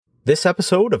This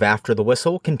episode of After the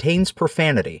Whistle contains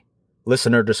profanity.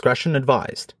 Listener discretion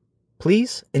advised.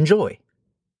 Please enjoy.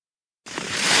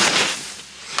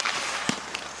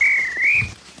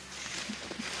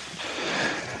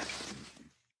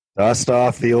 Dust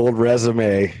off the old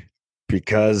resume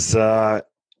because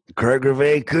Craig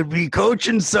Rivet could be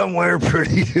coaching somewhere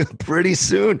pretty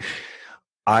soon.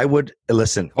 I would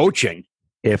listen. Coaching.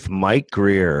 If Mike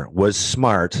Grier was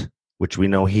smart, which we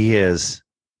know he is,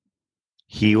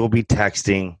 he will be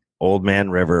texting Old Man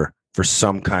River for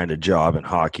some kind of job in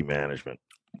hockey management.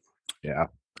 Yeah.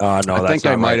 No, I that's think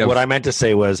not I might right. have. What I meant to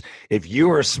say was, if you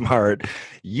were smart,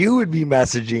 you would be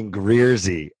messaging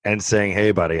Griersy and saying,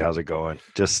 "Hey, buddy, how's it going?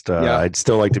 Just, I'd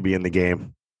still like to be in the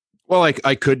game." Well,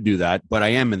 I could do that, but I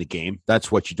am in the game.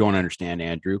 That's what you don't understand,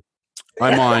 Andrew.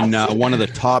 I'm on one of the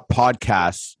top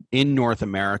podcasts in North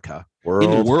America, in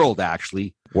the world,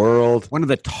 actually. One of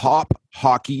the top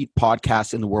hockey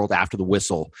podcasts in the world, After the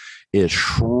Whistle, is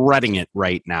shredding it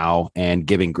right now and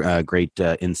giving great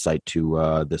insight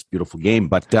to this beautiful game.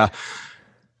 But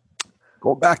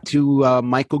go back to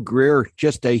Michael Grier,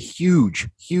 just a huge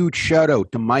shout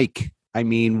out to Mike. I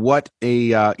mean, what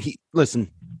a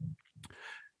listen,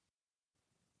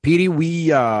 Petey.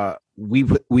 We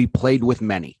played with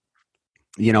many.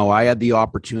 You know, I had the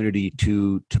opportunity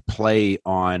to play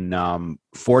on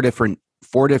four different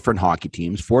hockey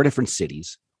teams, 4 different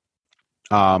cities.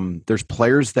 There's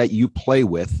players that you play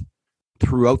with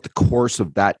throughout the course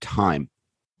of that time.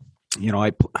 You know,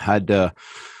 I had the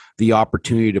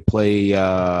opportunity to play,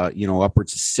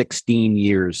 upwards of 16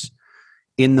 years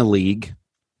in the league,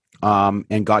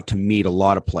 and got to meet a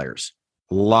lot of players,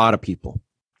 a lot of people.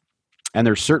 And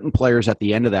there's certain players at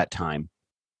the end of that time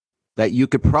that you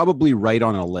could probably write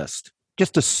on a list,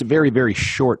 just a very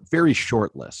short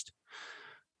list.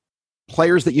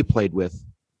 Players that you played with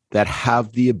that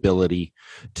have the ability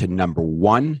to, number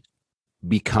one,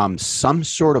 become some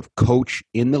sort of coach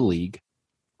in the league,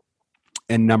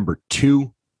 and number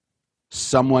two,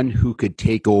 someone who could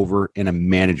take over in a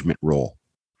managerial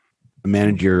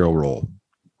role.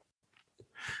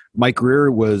 Mike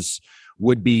Grier would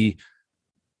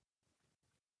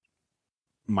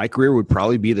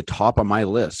probably be the top on my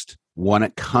list when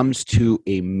it comes to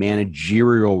a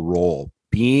managerial role,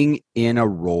 being in a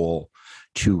role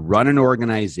to run an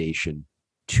organization,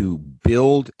 to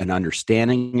build an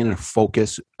understanding and a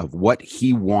focus of what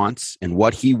he wants and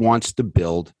what he wants to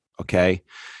build. Okay.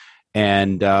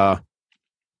 And,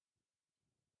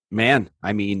 man,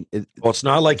 I mean, it's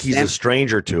not like he's a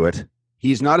stranger to it.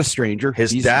 He's not a stranger.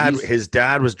 His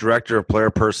dad was director of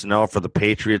player personnel for the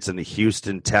Patriots and the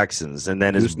Houston Texans. And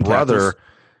then his brother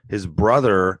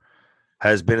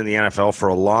has been in the NFL for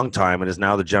a long time and is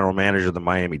now the general manager of the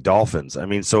Miami Dolphins. I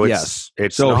mean, so it's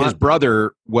his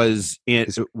brother was in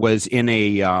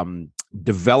a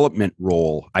development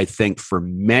role, I think, for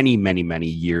many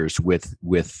years with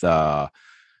the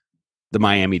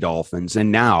Miami Dolphins,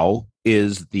 and now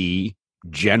is the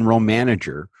general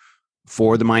manager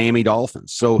for the Miami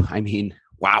Dolphins. So, I mean,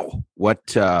 wow,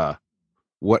 what a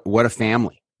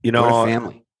family! You know, what a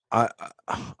family.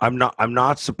 I'm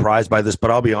not surprised by this,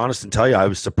 but I'll be honest and tell you, I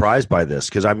was surprised by this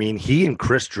because, I mean, he and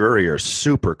Chris Drury are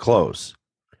super close.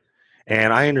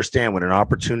 And I understand when an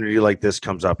opportunity like this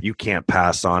comes up, you can't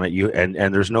pass on it.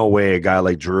 And there's no way a guy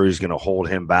like Drury is going to hold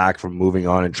him back from moving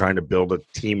on and trying to build a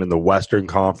team in the Western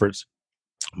Conference.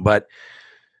 But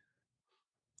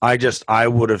I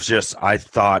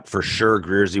thought for sure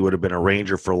Griersy would have been a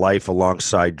Ranger for life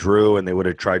alongside Drew, and they would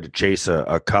have tried to chase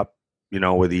a cup, you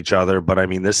know, with each other. But I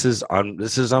mean, this is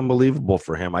unbelievable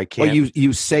for him. I can't. Well,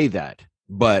 you say that,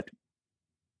 but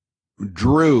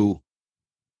Drew,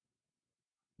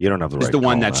 you don't have the right. Is the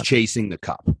one that's chasing the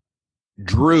cup.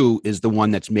 Drew is the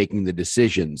one that's making the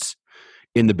decisions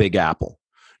in the Big Apple.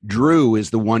 Drew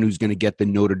is the one who's going to get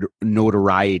the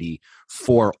notoriety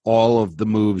for all of the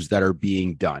moves that are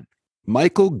being done.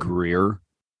 Michael Grier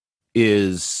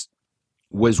was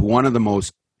one of the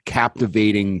most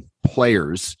captivating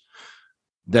players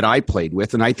that I played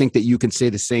with, and I think that you can say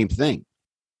the same thing.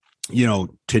 You know,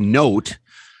 to note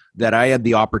that I had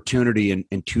the opportunity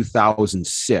in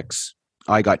 2006,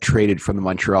 I got traded from the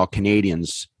Montreal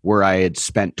Canadiens, where I had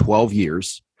spent 12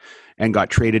 years, and got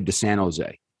traded to San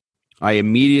Jose. I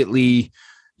immediately,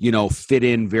 fit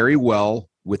in very well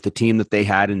with the team that they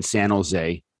had in San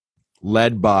Jose,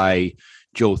 led by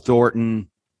Joe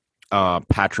Thornton,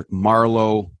 Patrick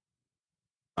Marleau,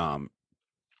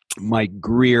 Mike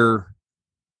Grier,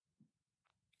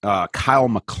 Kyle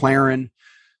McLaren.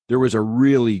 There was a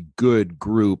really good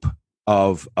group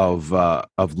of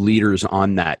leaders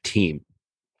on that team.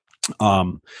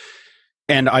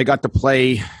 And I got to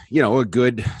play, a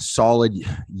good solid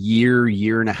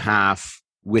year and a half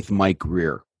with Mike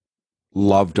Grier.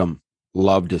 Loved him,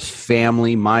 loved his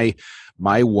family. My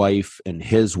wife and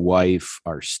his wife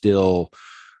are still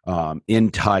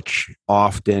in touch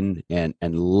often and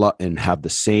have the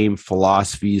same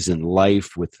philosophies in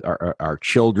life with our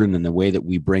children and the way that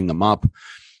we bring them up.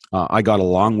 I got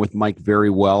along with Mike very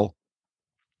well.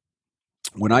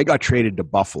 When I got traded to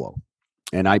Buffalo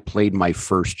and I played my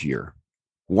first year,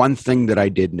 one thing that I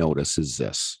did notice is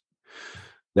this,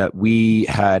 that we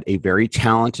had a very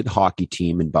talented hockey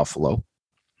team in Buffalo,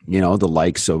 the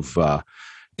likes of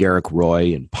Derek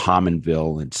Roy and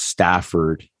Pominville and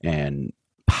Stafford and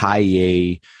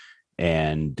Paillet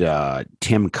and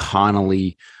Tim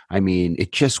Connolly. I mean,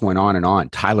 it just went on and on.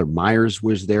 Tyler Myers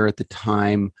was there at the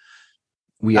time.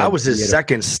 That was his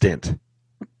second stint.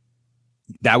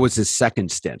 That was his second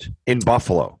stint. In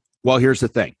Buffalo. Well, here's the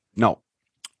thing. No.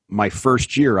 My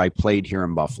first year I played here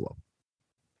in Buffalo.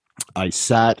 I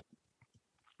sat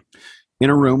in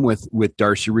a room with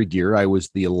Darcy Regier. I was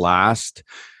the last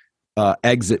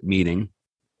exit meeting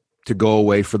to go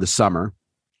away for the summer.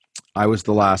 I was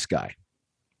the last guy.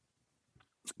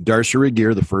 Darcy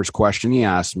Regier, the first question he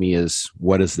asked me is,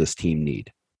 what does this team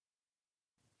need?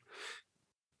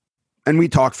 And we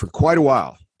talked for quite a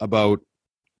while about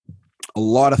a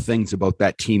lot of things about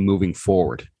that team moving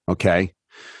forward, okay?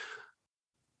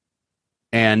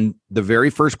 And the very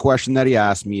first question that he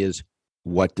asked me is,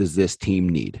 what does this team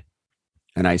need?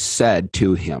 And I said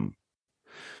to him,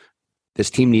 this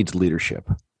team needs leadership.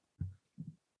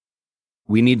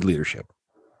 We need leadership.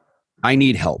 I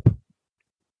need help.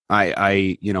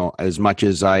 I as much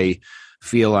as I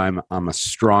feel I'm a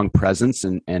strong presence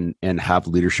and have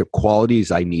leadership qualities,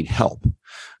 I need help.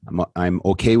 I'm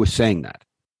okay with saying that.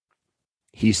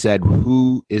 He said,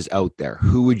 who is out there?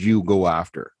 Who would you go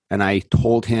after? And I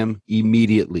told him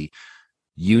immediately,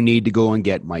 you need to go and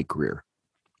get Mike Grier.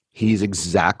 He's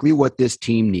exactly what this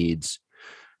team needs.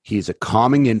 He's a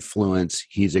calming influence.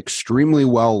 He's extremely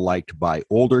well liked by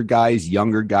older guys,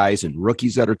 younger guys, and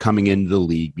rookies that are coming into the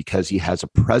league because he has a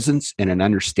presence and an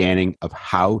understanding of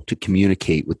how to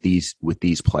communicate with these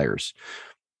players.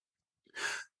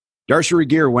 Darcy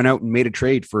Regier went out and made a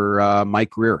trade for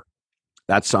Mike Grier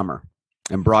that summer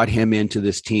and brought him into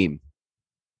this team.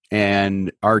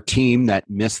 And our team that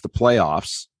missed the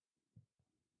playoffs,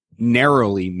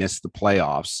 narrowly missed the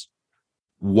playoffs,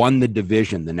 won the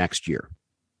division the next year.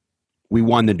 We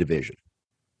won the division,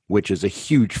 which is a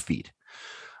huge feat.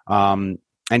 And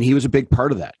he was a big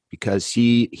part of that because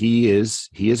he is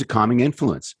a calming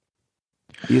influence.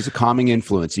 He is a calming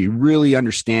influence. He really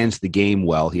understands the game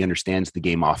well. He understands the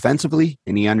game offensively,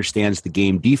 and he understands the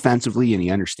game defensively, and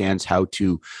he understands how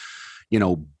to,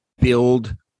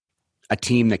 build a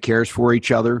team that cares for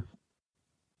each other,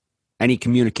 and he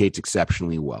communicates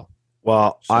exceptionally well.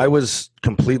 Well, so, I was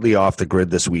completely off the grid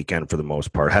this weekend for the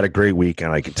most part. Had a great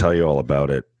weekend. I can tell you all about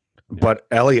it. Yeah. But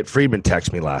Elliot Friedman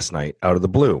texted me last night out of the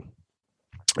blue.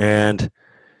 And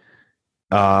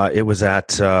it was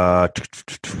at,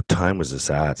 what time was this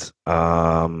at?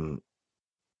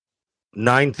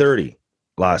 9:30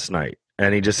 last night.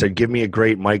 And he just said, give me a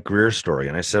great Mike Grier story.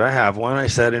 And I said, I have one. I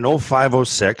said, in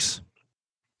 05-06,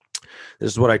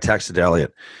 this is what I texted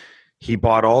Elliot. He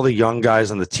bought all the young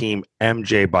guys on the team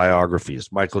MJ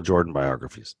biographies, Michael Jordan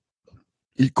biographies.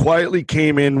 He quietly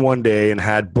came in one day and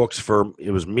had books for, it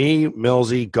was me,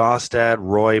 Millsy, Gostad,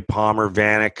 Roy, Palmer,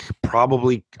 Vanek.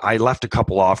 Probably, I left a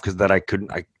couple off because that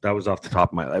that was off the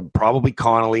top of my head. Probably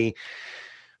Connolly,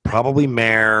 probably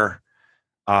Mayer.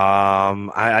 I'm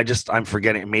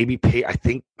forgetting. Maybe I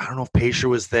don't know if Paisher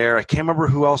was there. I can't remember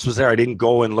who else was there. I didn't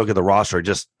go and look at the roster.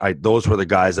 Those were the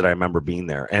guys that I remember being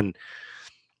there. And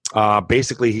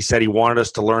basically, he said he wanted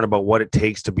us to learn about what it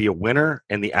takes to be a winner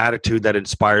and the attitude that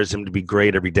inspires him to be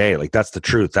great every day. Like, that's the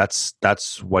truth.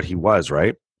 That's what he was,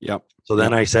 right? Yep. So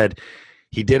then I said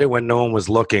he did it when no one was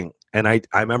looking. And I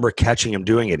remember catching him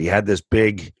doing it. He had this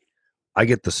big, I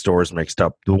get the stores mixed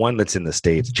up. The one that's in the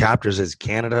States. Chapters is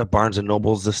Canada. Barnes &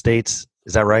 Noble's the States.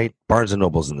 Is that right? Barnes &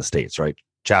 Noble's in the States, right?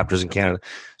 Chapters in Canada.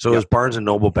 So It was Barnes &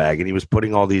 Noble bag. And he was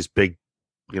putting all these big,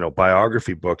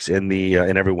 biography books in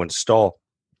in everyone's stall.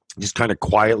 Just kind of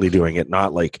quietly doing it,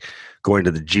 not like going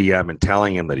to the GM and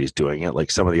telling him that he's doing it,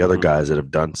 like some of the other guys that have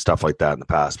done stuff like that in the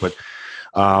past. But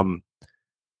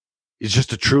he's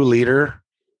just a true leader.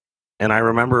 And I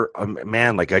remember,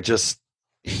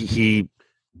 he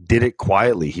did it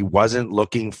quietly. He wasn't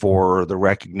looking for the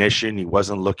recognition. He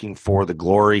wasn't looking for the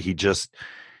glory.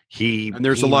 And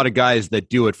there's a lot of guys that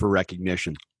do it for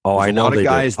recognition. Oh, There's I a know lot of they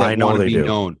guys do. that I know want to they be do.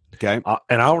 known. Okay.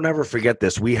 And I'll never forget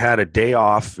this. We had a day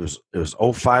off. It was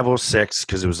 0506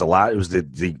 because it was a lot. It was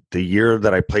the year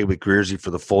that I played with Greersy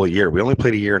for the full year. We only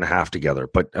played a year and a half together,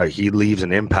 but he leaves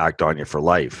an impact on you for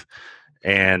life.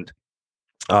 And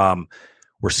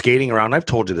we're skating around. I've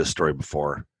told you this story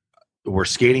before. We're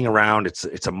skating around.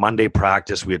 It's a Monday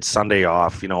practice. We had Sunday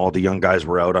off. All the young guys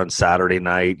were out on Saturday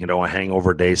night. A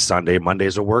hangover day Sunday.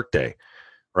 Monday's a work day,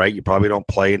 right? You probably don't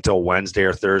play until Wednesday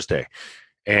or Thursday.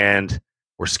 And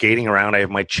we're skating around. I have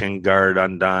my chin guard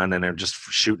undone, and I'm just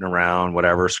shooting around,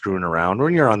 whatever, screwing around.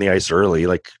 When you're on the ice early,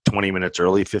 like 20 minutes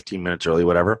early, 15 minutes early,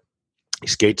 whatever, he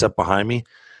skates up behind me,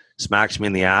 smacks me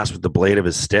in the ass with the blade of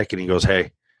his stick, and he goes,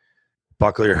 "Hey,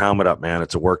 buckle your helmet up, man.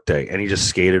 It's a work day." And he just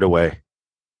skated away,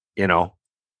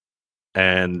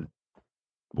 And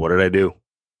what did I do?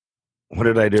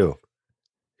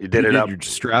 You did it up. Your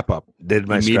strap up. Did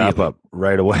my strap up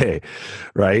right away,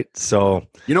 right? So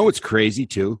what's crazy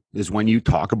too is when you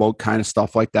talk about kind of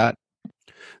stuff like that,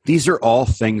 these are all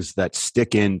things that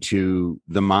stick into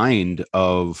the mind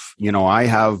of, I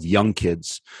have young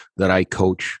kids that I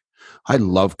coach. I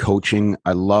love coaching.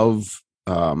 I love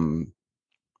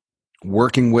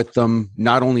working with them,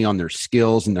 not only on their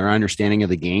skills and their understanding of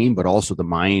the game, but also the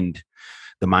mind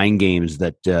games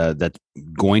that's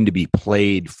going to be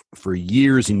played for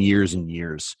years and years and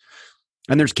years.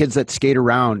 And there's kids that skate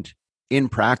around in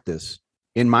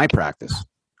my practice,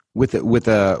 with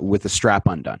a strap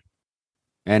undone.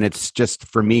 And it's just,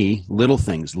 for me, little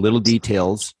things, little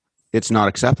details. It's not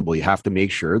acceptable. You have to make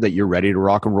sure that you're ready to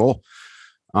rock and roll.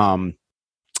 And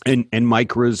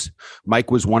Mike was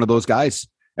one of those guys.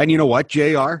 And you know what,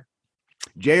 JR?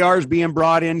 JR is being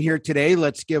brought in here today.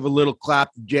 Let's give a little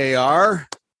clap to JR.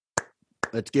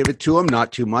 Let's give it to him.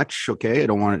 Not too much. Okay. I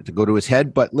don't want it to go to his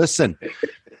head, but listen,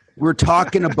 we're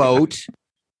talking about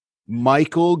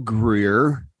Michael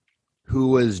Grier, who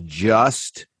was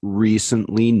just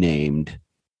recently named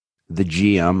the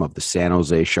GM of the San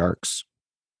Jose Sharks.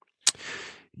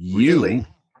 Really?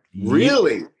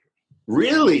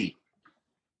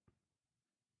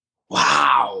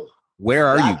 Wow. Where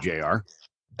are you, JR?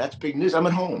 That's big news. I'm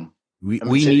at home. We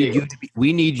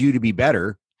need you to be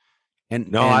better.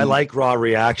 And I like raw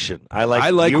reaction. I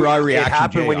like raw reaction. It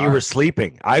happened when you were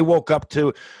sleeping. I woke up to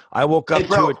it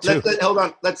too. Hold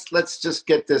on. Let's just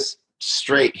get this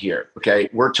straight here. Okay.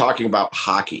 We're talking about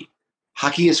hockey.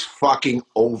 Hockey is fucking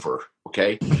over.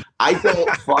 Okay. I don't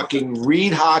fucking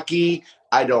read hockey.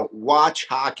 I don't watch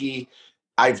hockey.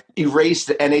 I've erased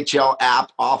the NHL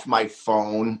app off my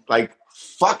phone. Like,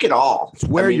 fuck it all. It's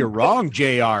where you're wrong,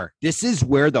 JR. This is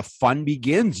where the fun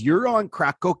begins. You're on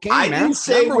crack cocaine, man. I didn't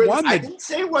say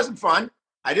it wasn't fun.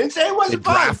 The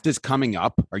draft is coming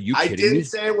up. Are you kidding me? I didn't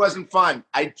say it wasn't fun.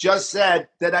 I just said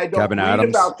that I don't read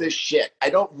about this shit. I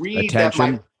don't read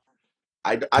attention.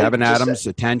 Kevin Adams,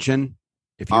 said, attention.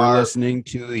 If you're listening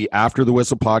to the After the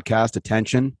Whistle podcast,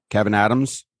 attention. Kevin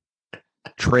Adams,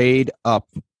 trade up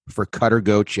for Cutter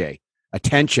Gauthier.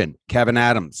 Attention, Kevin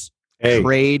Adams. Hey,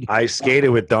 trade. I skated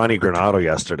with Donnie Granato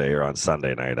yesterday or on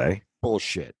Sunday night, eh?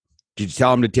 Bullshit. Did you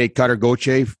tell him to take Cutter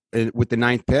Gauthier with the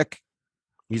 9th pick?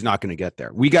 He's not going to get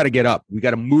there. We got to get up. We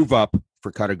got to move up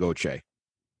for Cutter Gauthier.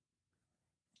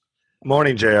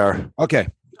 Morning, JR. Okay.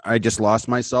 I just lost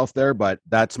myself there, but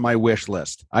that's my wish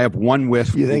list. I have one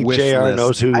wish. You think JR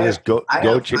knows who this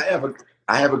Gauthier?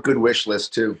 I have a good wish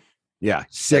list too. Yeah.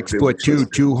 6'2",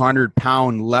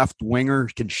 200-pound left winger,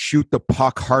 can shoot the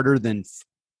puck harder than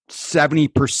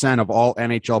 70% of all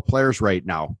NHL players right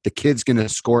now. The kid's going to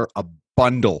score a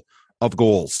bundle of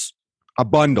goals. A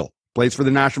bundle. Plays for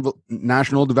the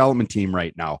national development team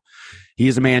right now. He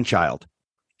is a man-child,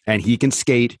 and he can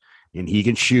skate, and he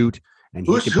can shoot, and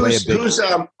he can play a big.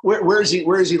 Where is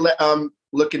he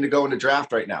looking to go in the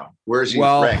draft right now? Where is he?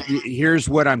 Well, ranked? Here's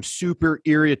what I'm super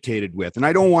irritated with, and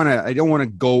I don't want to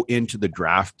go into the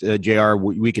draft, JR.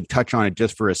 We can touch on it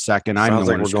just for a second. Sounds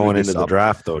like we're going into the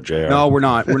draft, though, JR. No, we're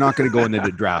not. We're not going to go into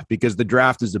the draft because the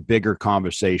draft is a bigger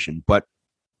conversation. But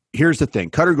here's the thing: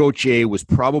 Cutter Gauthier was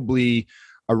probably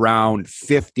around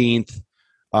 15th,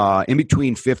 in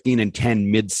between 15 and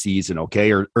 10 mid-season,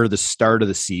 okay, or the start of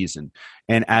the season.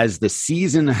 And as the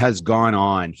season has gone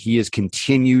on, he has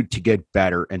continued to get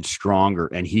better and stronger,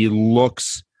 and he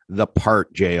looks the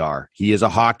part, JR. He is a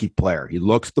hockey player. He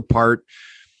looks the part.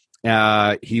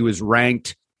 He was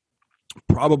ranked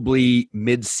probably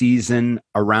mid-season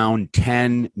around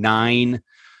 10, 9.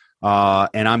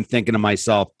 And I'm thinking to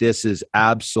myself, this is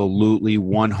absolutely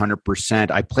 100%.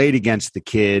 I played against the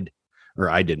kid, or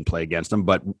I didn't play against him,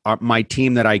 but my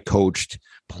team that I coached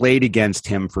played against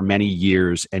him for many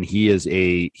years, and he is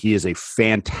a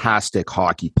fantastic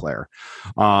hockey player.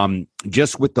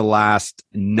 Just with the last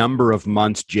number of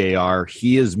months, JR,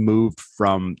 he has moved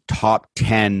from top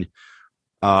 10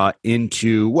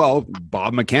 into, well,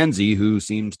 Bob McKenzie, who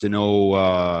seems to know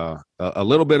a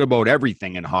little bit about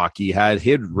everything in hockey, had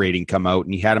his rating come out,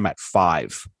 and he had him at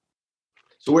 5.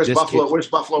 So where's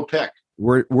Buffalo pick?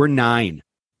 We're 9.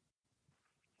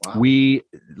 Wow.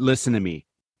 Listen to me.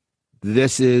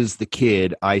 This is the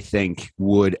kid I think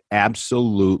would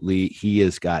absolutely, he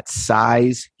has got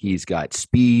size, he's got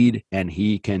speed, and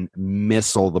he can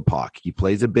missile the puck. He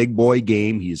plays a big boy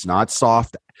game. He's not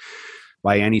soft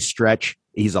by any stretch.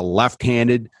 He's a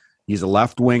left-handed. He's a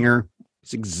left winger.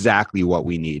 It's exactly what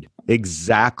we need.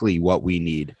 Exactly what we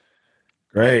need.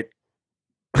 Great.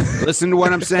 Listen to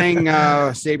what I'm saying,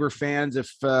 Sabre fans.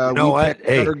 If you know what?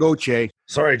 Hey, Goche.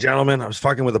 Sorry, gentlemen. I was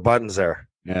fucking with the buttons there.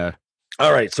 Yeah.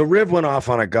 All right. So Riv went off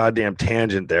on a goddamn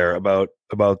tangent there about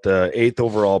the 8th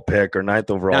overall pick or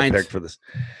 9th overall pick for this.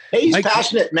 Hey, he's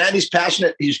passionate, man. He's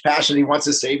passionate. He's passionate. He wants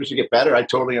the Sabres to get better. I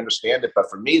totally understand it. But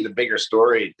for me, the bigger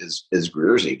story is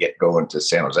Gruerzy going to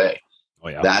San Jose. Oh,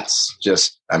 yeah. That's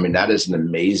just, I mean, that is an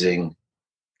amazing,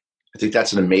 I think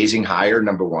that's an amazing hire,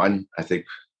 number one. I think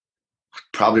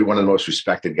probably one of the most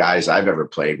respected guys I've ever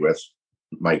played with,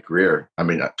 Mike Grier. I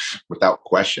mean, without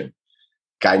question.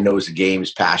 Guy knows the game.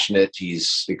 He's passionate.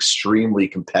 He's extremely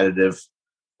competitive.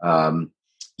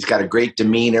 He's got a great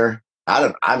demeanor.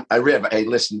 Hey,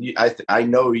 listen, I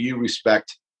know you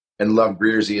respect and love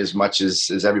Gruerzy as much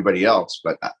as everybody else,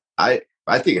 but I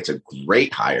think it's a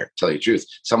great hire, to tell you the truth.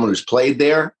 Someone who's played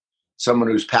there, someone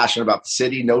who's passionate about the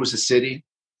city, knows the city.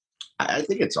 I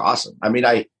think it's awesome. I mean,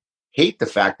 I hate the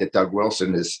fact that Doug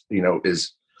Wilson is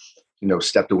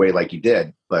stepped away like he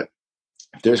did, but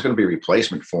if there's going to be a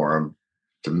replacement for him,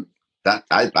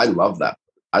 I love that.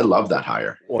 I love that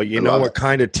hire. Well, you know what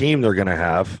kind of team they're going to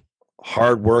have?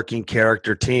 Hardworking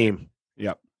character team.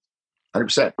 Yep.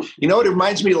 100%. You know what? It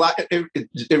reminds me a lot. It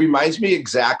reminds me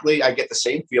exactly. I get the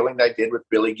same feeling that I did with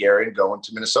Billy Guerin going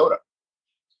to Minnesota.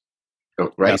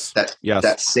 Right. Yes.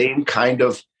 That same kind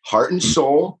of heart and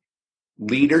soul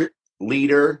leader.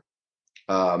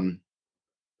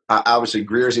 Obviously,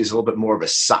 Gruerzy is a little bit more of a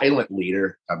silent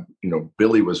leader.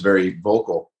 Billy was very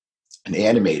vocal and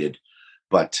animated,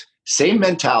 but same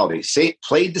mentality.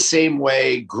 Played the same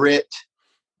way. Grit,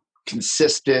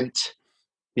 consistent.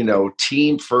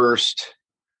 Team first.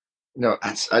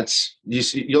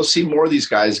 You'll see more of these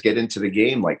guys get into the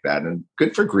game like that, and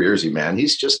good for Gruerzy, man.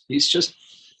 He's just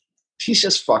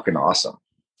fucking awesome.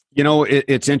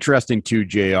 It's interesting too,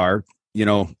 JR.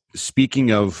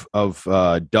 Speaking of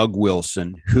Doug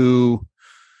Wilson, who,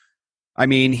 I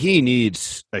mean, he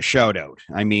needs a shout out.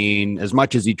 I mean, as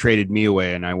much as he traded me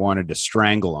away and I wanted to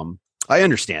strangle him, I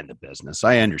understand the business.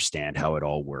 I understand how it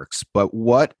all works. But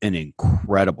what an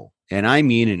incredible, and I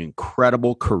mean an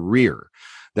incredible career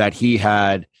that he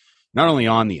had, not only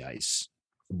on the ice,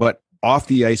 but off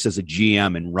the ice as a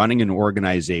GM and running an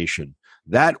organization.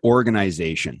 That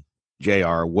organization,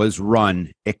 JR, was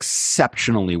run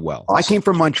exceptionally well. Awesome. I came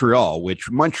from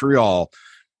Montreal,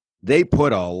 they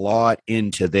put a lot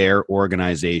into their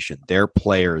organization, their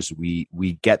players. We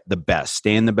get the best,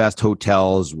 stay in the best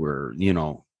hotels, where,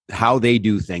 how they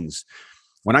do things.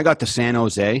 When I got to San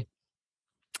Jose,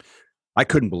 I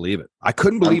couldn't believe it. I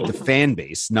couldn't believe the fan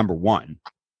base, number one.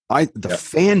 The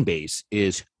fan base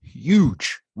is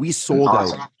huge. We sold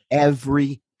out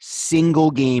every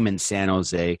single game in San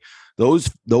Jose.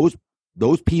 Those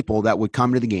people that would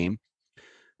come to the game,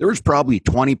 there was probably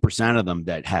 20% of them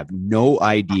that have no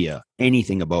idea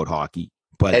anything about hockey,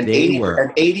 but and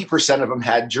 80% of them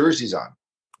had jerseys on.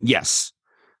 Yes,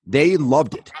 they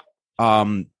loved it.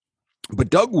 But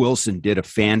Doug Wilson did a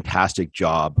fantastic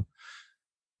job.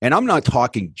 And I'm not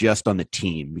talking just on the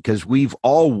team, because we've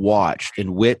all watched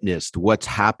and witnessed what's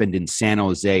happened in San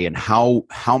Jose and how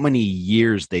many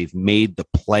years they've made the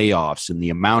playoffs and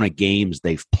the amount of games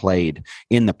they've played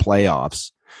in the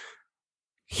playoffs.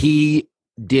 He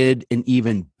did an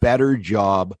even better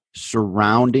job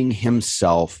surrounding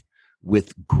himself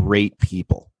with great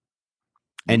people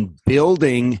and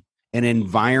building an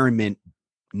environment,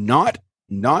 not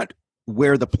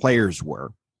where the players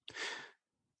were,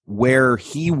 where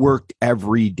he worked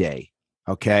every day,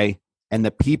 okay? And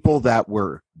the people that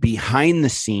were behind the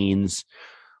scenes,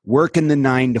 working the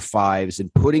 9 to 5s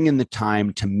and putting in the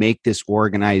time to make this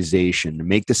organization, to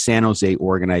make the San Jose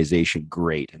organization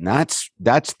great. And that's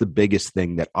the biggest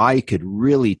thing that I could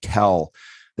really tell,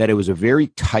 that it was a very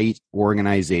tight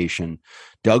organization.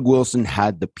 Doug Wilson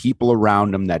had the people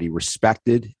around him that he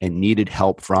respected and needed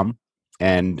help from.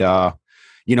 And,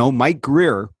 Mike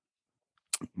Grier,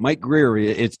 Mike Greer,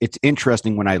 it's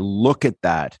interesting when I look at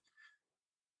that.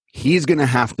 He's going to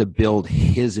have to build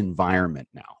his environment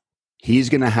now. He's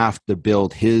going to have to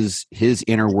build his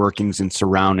inner workings and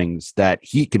surroundings that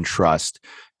he can trust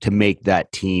to make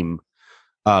that team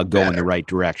go in the right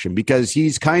direction, because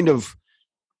he's kind of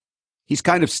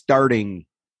starting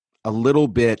a little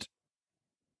bit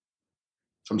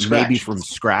from scratch. Maybe from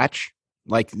scratch.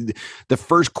 Like the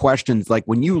first questions, like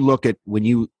when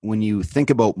you think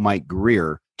about Mike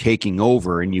Greer taking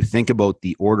over and you think about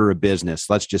the order of business,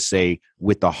 let's just say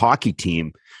with the hockey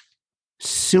team,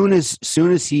 soon as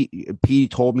P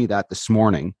told me that this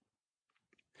morning,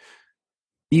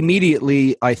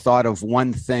 immediately I thought of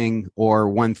one thing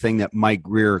that Mike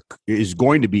Greer is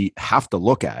going to have to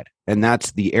look at, and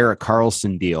that's the Erik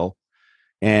Karlsson deal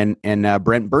and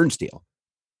Brent Burns deal.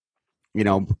 You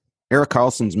know, Erik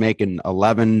Karlsson's making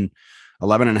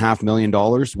 $11.5 million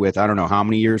with I don't know how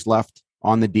many years left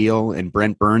on the deal, and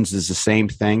Brent Burns is the same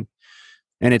thing.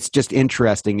 And it's just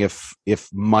interesting if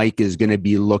Mike is going to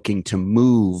be looking to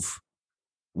move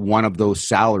one of those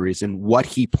salaries and what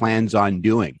he plans on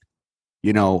doing,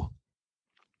 you know,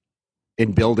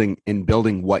 in building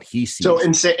what he sees. So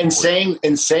in saying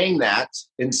that,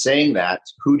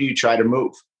 who do you try to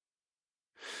move?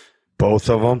 Both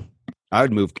of them. I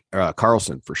would move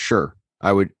Karlsson for sure.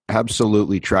 I would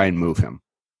absolutely try and move him.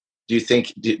 Don't you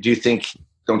think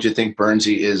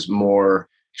Burnsy is more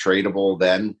tradable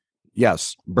than?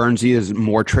 Yes, Burnsy is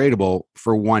more tradable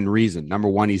for one reason. Number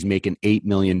one, he's making $8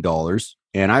 million.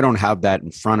 And I don't have that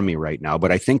in front of me right now,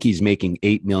 but I think he's making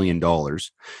 $8 million.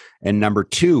 And number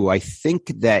two, I think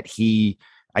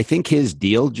his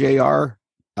deal, JR,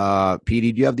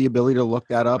 PD, do you have the ability to look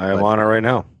that up? I'm on it right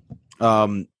now.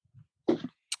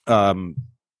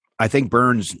 I think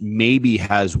Burns maybe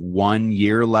has 1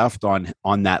 year left on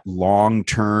that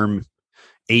long-term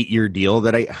 8-year deal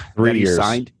that he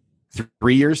signed.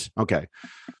 3 years? Okay.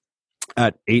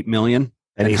 At $8 million.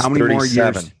 And how many 37. More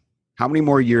years? How many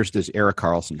more years does Erik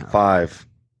Karlsson have? 5.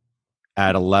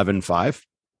 At 11.5?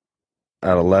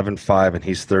 At 11.5, and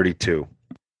he's 32.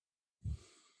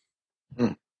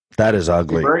 That is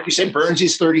ugly. You say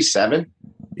Burnsy's 37?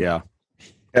 Yeah.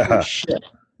 Holy shit.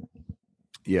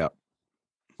 Yeah.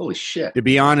 Holy shit. To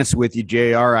be honest with you,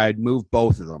 JR, I'd move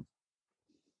both of them.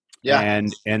 Yeah.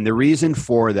 And the reason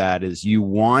for that is you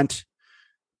want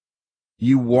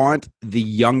the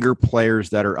younger players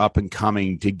that are up and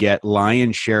coming to get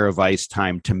lion's share of ice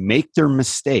time to make their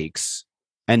mistakes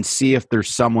and see if there's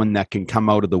someone that can come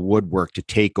out of the woodwork to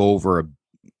take over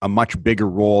a much bigger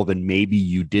role than maybe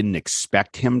you didn't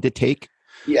expect him to take.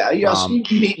 Yeah, you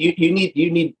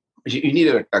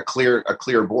need a clear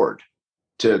board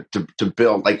to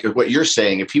build, like what you're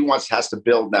saying. If he has to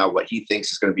build now what he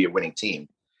thinks is going to be a winning team,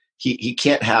 he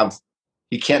can't have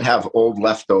old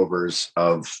leftovers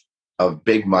of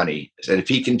big money. And if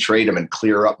he can trade them and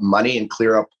clear up money and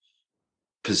clear up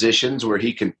positions where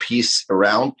he can piece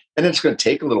around, and it's going to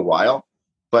take a little while,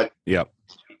 but yeah,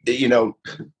 you know,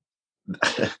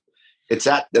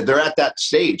 they're at that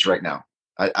stage right now.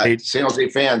 San Jose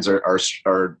fans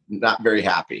are not very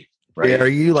happy. Right? Yeah,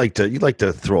 you like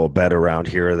to throw a bet around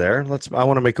here or there. I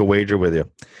want to make a wager with you.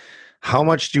 How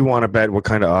much do you want to bet? What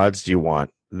kind of odds do you want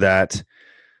that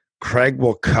Craig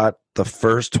will cut the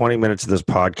first 20 minutes of this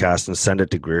podcast and send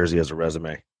it to Greersy as a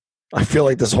resume? I feel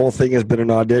like this whole thing has been an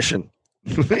audition.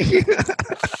 Yeah,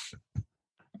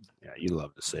 you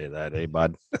love to say that, eh,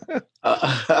 bud?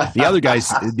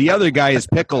 The other guy is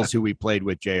Pickles, who we played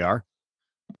with, JR.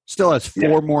 Still has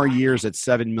 4 more years at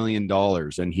 $7 million,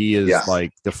 and he is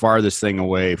like the farthest thing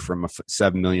away from a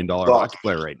 $7 million hockey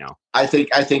player right now. I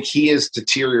think he has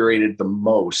deteriorated the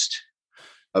most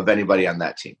of anybody on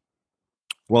that team.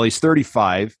 Well, he's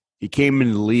 35. He came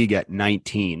into the league at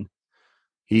 19.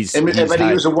 He was a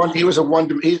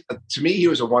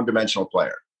one-dimensional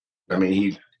player. I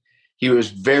mean, he was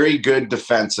very good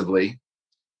defensively,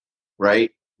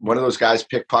 right? One of those guys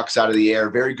pick pucks out of the air,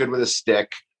 very good with a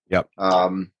stick. Yep.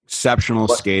 Exceptional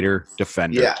skater,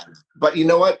 defender. Yeah. But you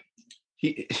know what?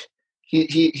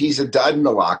 He's a dud in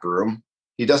the locker room.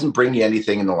 He doesn't bring you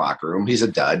anything in the locker room. He's a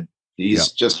dud.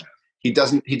 He's just he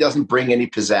doesn't bring any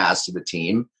pizzazz to the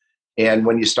team. And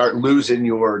when you start losing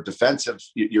your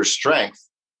your strength,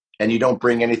 and you don't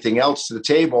bring anything else to the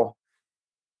table,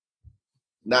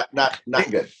 not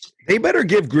good. They better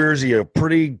give Greersy a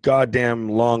pretty goddamn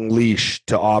long leash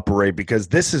to operate, because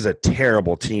this is a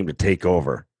terrible team to take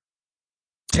over.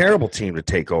 Terrible team to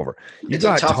take over. It's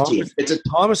a tough team. It's a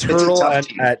Thomas Hertl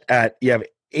at you have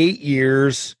 8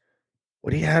 years.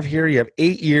 What do you have here? You have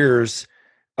 8 years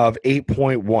of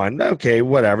 8.1. Okay,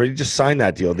 whatever. You just signed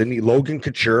that deal. Then Logan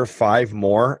Couture 5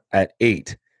 more at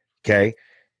 8. Okay.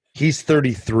 He's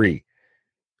 33.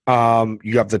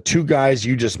 You have the two guys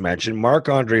you just mentioned,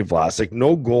 Marc-Andre Vlasic,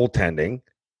 no goaltending.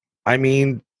 I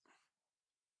mean,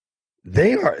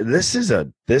 this is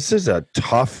a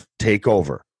tough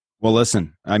takeover. Well,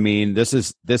 listen, I mean, this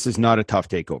is not a tough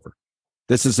takeover.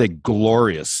 This is a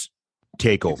glorious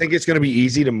takeover. You think it's going to be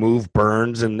easy to move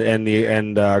Burns and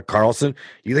Carlson?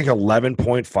 You think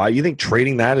 11.5? You think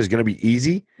trading that is going to be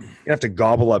easy? You have to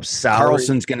gobble up salary.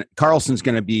 Carlson's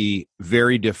going to be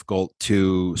very difficult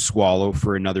to swallow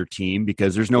for another team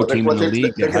because there's no team in the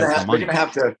league that has the money. They're going to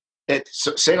have to.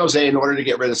 San Jose, in order to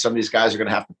get rid of some of these guys, are going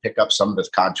to have to pick up some of the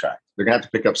contract. They're going to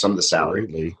have to pick up some of the salary.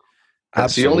 Absolutely.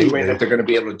 That's the only way that they're going to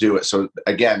be able to do it. So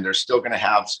again, they're still going to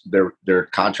have their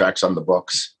contracts on the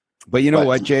books. But you know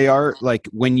what, JR? Like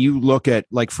when you look at,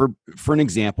 like, for an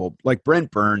example, like Brent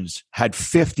Burns had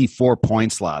 54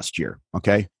 points last year.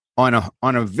 Okay, on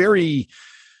a very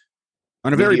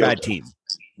bad team.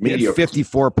 He had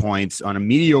 54 points on a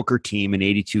mediocre team in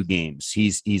 82 games.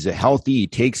 He's a healthy. He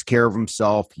takes care of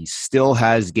himself. He still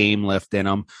has game lift in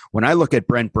him. When I look at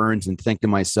Brent Burns and think to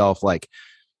myself, like,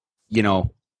 you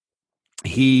know,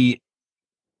 he's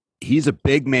a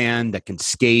big man that can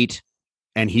skate.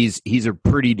 And he's a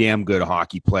pretty damn good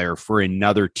hockey player for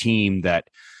another team that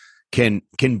can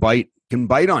bite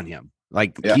on him.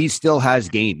 Like, he still has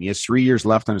game. He has 3 years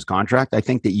left on his contract. I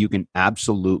think that you can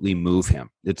absolutely move him.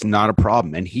 It's not a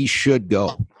problem, and he should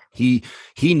go. He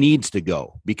needs to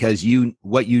go because you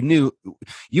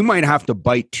might have to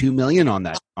bite $2 million on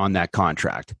that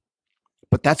contract,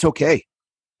 but that's okay.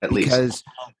 Because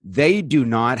they do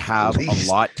not have a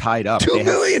lot tied up. $2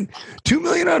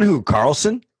 million on who?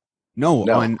 Carlson? No,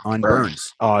 on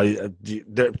Burns.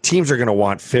 The teams are going to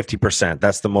want 50%.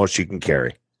 That's the most you can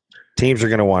carry. Teams are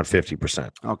going to want 50%.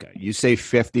 Okay, you say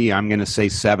 50. I'm going to say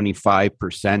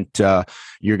 75%.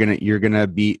 You're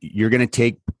going to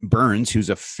take Burns, who's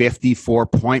a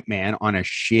 54-point man on a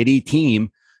shitty team.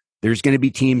 There's going to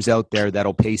be teams out there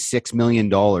that'll pay $6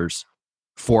 million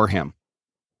for him.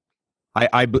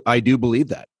 I do believe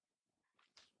that.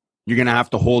 You're going to have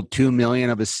to hold $2 million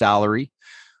of his salary.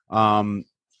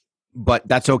 But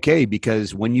that's okay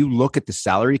because when you look at the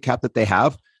salary cap that they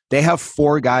have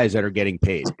 4 guys that are getting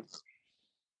paid.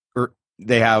 Or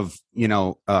they have,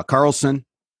 Carlson,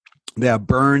 they have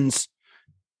Burns,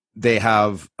 they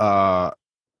have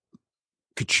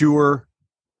Couture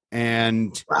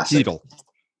and Chytil.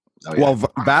 Oh, yeah. Well,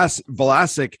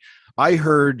 Vlasic, I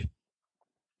heard,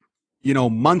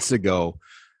 months ago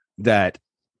that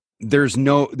there's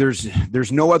no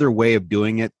other way of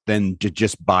doing it than to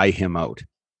just buy him out.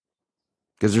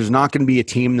 Because there's not going to be a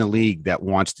team in the league that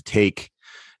wants to take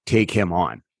him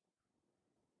on.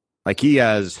 Like, he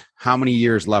has how many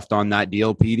years left on that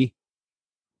deal, Petey?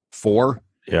 4?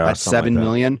 Yeah, that's $7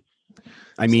 million.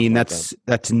 I mean, that's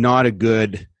not a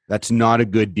good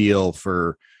deal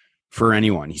for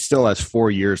anyone. He still has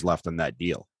 4 years left on that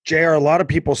deal. JR, a lot of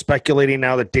people speculating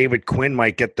now that David Quinn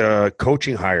might get the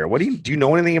coaching hire. Do you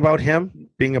know anything about him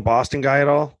being a Boston guy at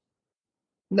all?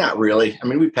 Not really. I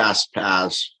mean, we passed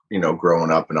paths,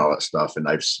 growing up and all that stuff, and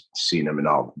I've seen him and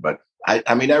all, but I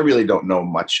really don't know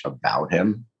much about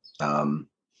him. Wasn't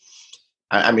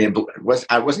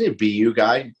he a BU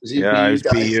guy? He was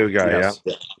BU guy. Yes.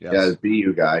 Yeah, he's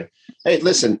BU guy. Hey,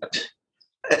 listen,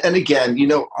 and again,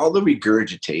 all the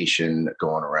regurgitation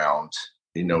going around,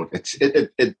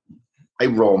 I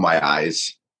roll my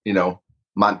eyes,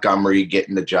 Montgomery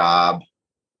getting the job,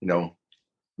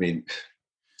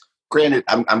 granted,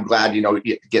 I'm glad, you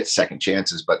get second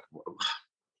chances, but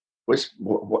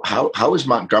how is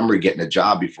Montgomery getting a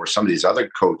job before some of these other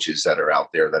coaches that are out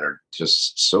there that are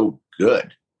just so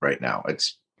good right now?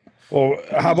 Well,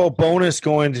 how about Bowness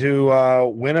going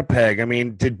to Winnipeg? I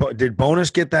mean, did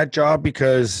Bowness get that job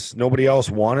because nobody else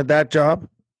wanted that job,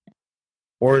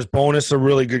 or is Bowness a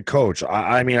really good coach?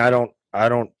 I don't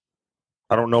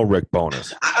know Rick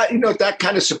Bowness. That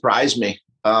kind of surprised me.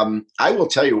 I will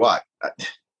tell you what.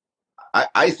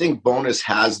 I think Bowness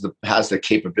has the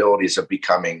capabilities of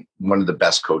becoming one of the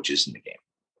best coaches in the game.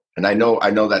 And I know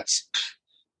that's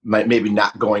maybe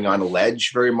not going on a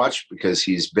ledge very much because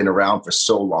he's been around for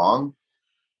so long.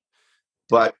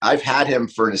 But I've had him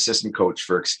for an assistant coach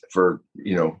for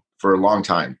a long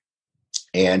time.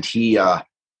 And he's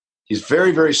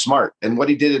very, very smart. And what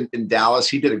he did in Dallas,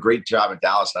 he did a great job in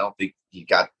Dallas. I don't think he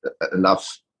got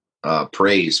enough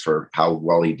praise for how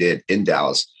well he did in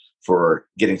Dallas, for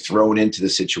getting thrown into the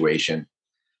situation.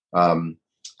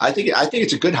 I think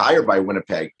it's a good hire by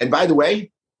Winnipeg. And by the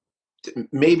way,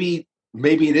 maybe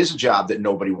it is a job that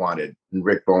nobody wanted. And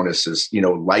Rick Bowness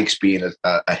likes being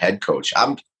a head coach.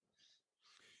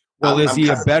 Well, is he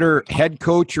a better head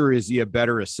coach or is he a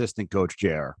better assistant coach,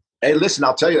 JR? Hey, listen,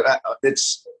 I'll tell you,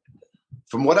 it's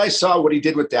from what I saw, what he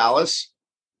did with Dallas.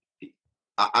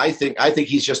 I think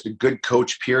he's just a good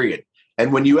coach, period.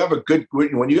 And when you have a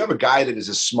guy that is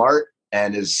as smart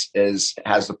and has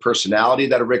the personality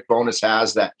that a Rick Bowness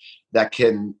has, that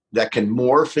can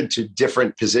morph into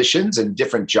different positions and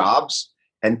different jobs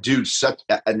and do such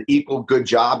an equal good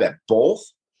job at both.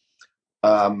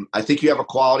 I think you have a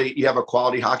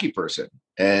quality hockey person.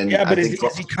 And yeah, but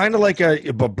is he kind of like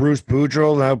a Bruce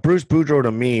Boudreau? Now, Bruce Boudreau,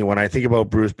 to me, when I think about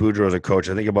Bruce Boudreau as a coach,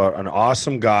 I think about an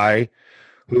awesome guy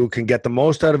who can get the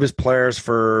most out of his players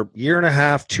for a year and a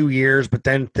half, 2 years, but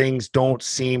then things don't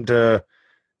seem to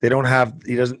 – he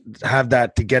doesn't have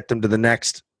that to get them to the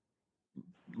next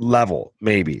level,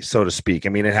 maybe, so to speak. I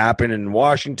mean, it happened in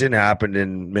Washington, happened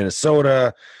in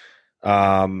Minnesota. It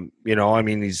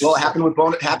happened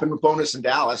with Bowness in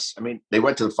Dallas. I mean, they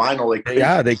went to the final.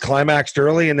 They climaxed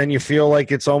early, and then you feel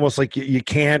like it's almost like you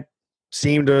can't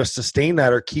seem to sustain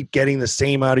that or keep getting the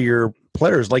same out of your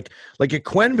players. Like at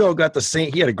Quenneville got the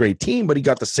same. He had a great team, but he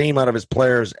got the same out of his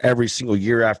players every single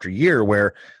year after year.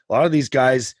 Where a lot of these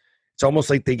guys, it's almost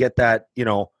like they get that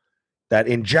that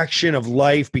injection of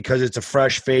life because it's a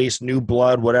fresh face, new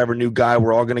blood, whatever, new guy.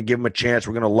 We're all going to give him a chance.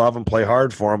 We're going to love him, play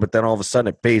hard for him. But then all of a sudden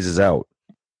it phases out.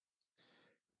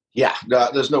 Yeah,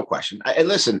 there's no question.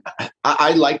 Listen,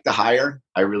 I like the hire.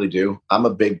 I really do. I'm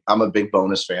a big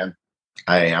Bowness fan.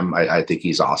 I am. I think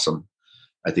he's awesome.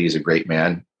 I think he's a great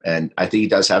man. And I think he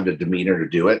does have the demeanor to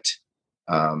do it.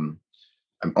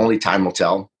 Only time will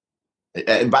tell.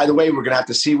 And by the way, we're going to have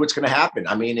to see what's going to happen.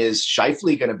 I mean, is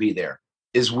Scheifele going to be there?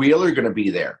 Is Wheeler going to be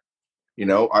there?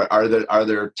 Are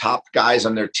their top guys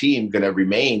on their team going to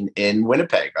remain in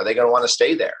Winnipeg? Are they going to want to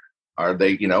stay there? Are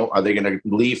they going to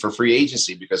leave for free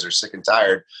agency because they're sick and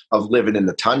tired of living in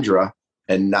the tundra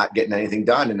and not getting anything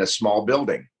done in a small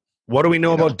building? What do we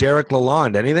know about Derek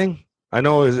Lalonde? Anything? I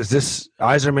know is this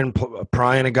Yzerman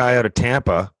prying a guy out of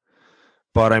Tampa,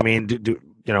 but I mean,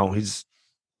 he's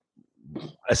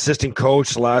assistant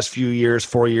coach the last few years,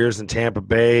 4 years in Tampa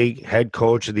Bay, head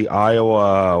coach of the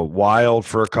Iowa Wild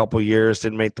for a couple of years,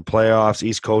 didn't make the playoffs,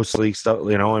 East Coast League stuff,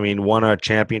 won a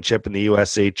championship in the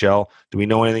USHL. Do we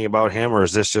know anything about him, or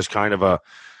is this just kind of a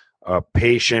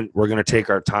patient, we're going to take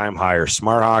our time hire,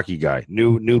 smart hockey guy,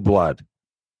 new blood?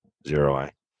 Zero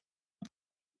eye.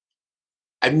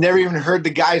 I've never even heard the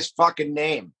guy's fucking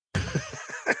name. But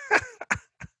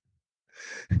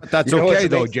that's okay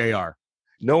though, JR.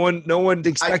 No one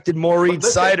expected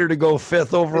Maurice Sider to go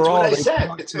 5th overall. It's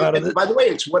what I said. By the way,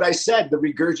 it's what I said, the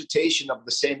regurgitation of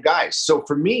the same guys. So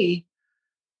for me,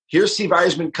 here Steve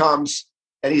Yzerman comes,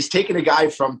 and he's taking a guy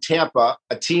from Tampa,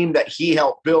 a team that he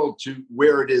helped build to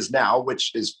where it is now,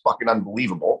 which is fucking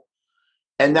unbelievable.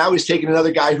 And now he's taking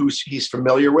another guy he's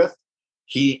familiar with.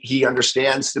 He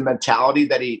understands the mentality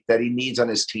that he needs on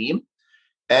his team.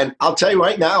 And I'll tell you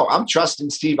right now, I'm trusting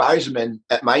Steve Yzerman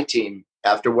at my team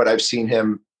after what I've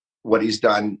seen what he's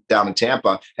done down in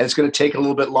Tampa. And it's going to take a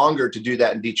little bit longer to do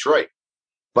that in Detroit.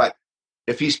 But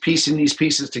if he's piecing these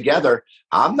pieces together,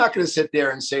 I'm not going to sit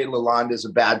there and say Lalonde is a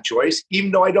bad choice,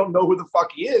 even though I don't know who the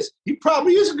fuck he is. He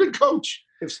probably is a good coach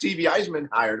if Stevie Yzerman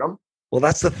hired him. Well,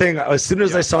 that's the thing. As soon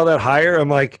as I saw that hire, I'm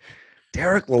like,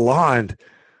 Derek Lalonde.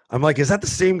 I'm like, is that the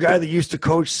same guy that used to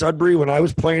coach Sudbury when I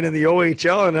was playing in the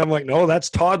OHL? And I'm like, no, that's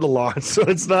Todd Lalonde, so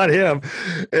it's not him.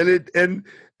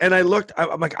 And I looked,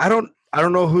 I'm like, I don't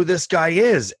know who this guy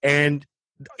is. And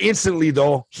instantly,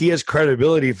 though, he has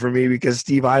credibility for me because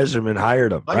Steve Yzerman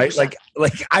hired him, right? 100%.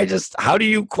 Like how do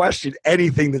you question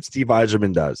anything that Steve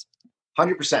Yzerman does?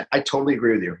 100%. I totally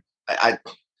agree with you.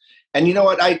 And you know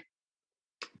what?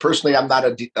 Personally,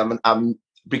 I'm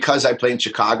because I play in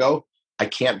Chicago, I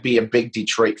can't be a big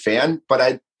Detroit fan,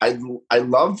 but I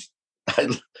love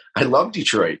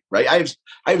Detroit, right?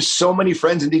 I have so many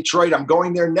friends in Detroit. I'm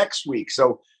going there next week.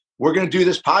 So we're going to do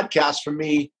this podcast for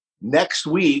me next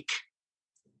week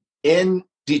in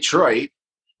Detroit,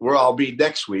 where I'll be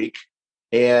next week.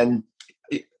 And,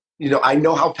 I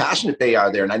know how passionate they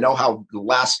are there. And I know how the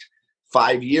last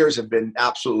 5 years have been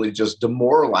absolutely just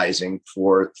demoralizing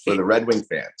for the Red Wing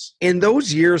fans. In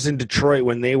those years in Detroit,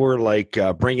 when they were like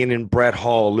bringing in Brett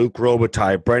Hull, Luc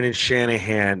Robitaille, Brendan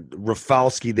Shanahan,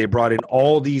 Rafalski, they brought in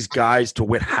all these guys to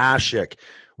win Hasek.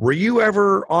 Were you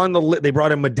ever on the list? They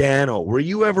brought in Modano. Were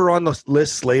you ever on the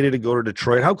list slated to go to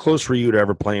Detroit? How close were you to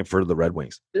ever playing for the Red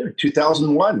Wings? Dude,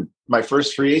 2001, my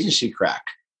first free agency crack.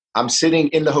 I'm sitting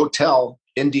in the hotel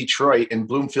in Detroit in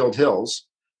Bloomfield Hills.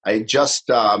 I had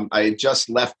just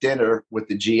left dinner with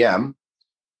the GM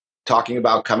talking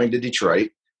about coming to Detroit.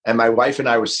 And my wife and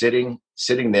I were sitting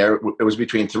there. It was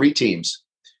between three teams.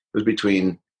 It was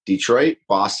between Detroit,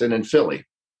 Boston, and Philly.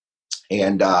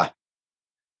 And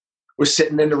we're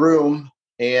sitting in the room,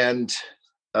 and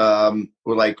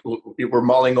we're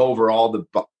mulling over all the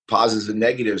positives and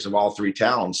negatives of all three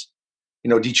towns.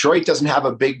 Detroit doesn't have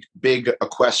a big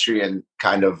equestrian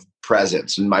kind of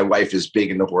presence, and my wife is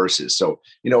big into horses, so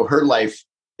her life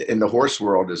in the horse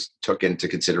world is took into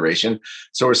consideration.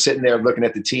 So we're sitting there looking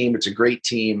at the team. It's a great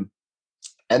team.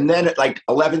 And then at like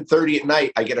 11:30 at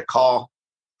night, I get a call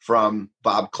from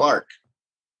Bob Clark.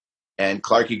 And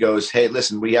Clarky goes, "Hey,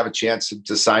 listen, we have a chance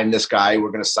to sign this guy.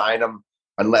 We're going to sign him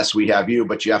unless we have you,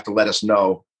 but you have to let us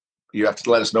know. You have to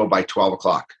let us know by 12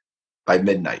 o'clock, by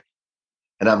midnight."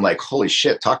 And I'm like, holy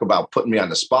shit, talk about putting me on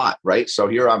the spot, right? So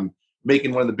here I'm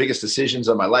making one of the biggest decisions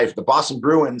of my life. The Boston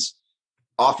Bruins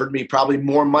offered me probably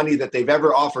more money that they've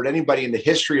ever offered anybody in the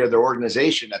history of their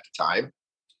organization at the time,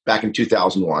 back in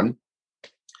 2001.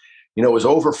 It was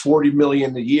over $40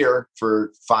 million a year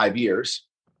for 5 years,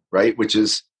 right? Which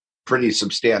is pretty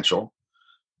substantial.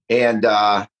 And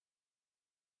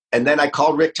then I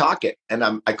called Rick Tocchet, and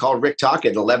I called Rick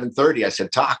Tocchet at 11:30. I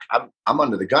said, "Tock, I'm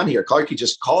under the gun here." Clarky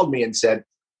just called me and said,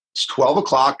 "It's 12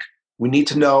 o'clock. We need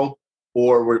to know,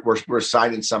 or we're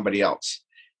signing somebody else."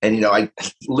 And I'm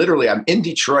in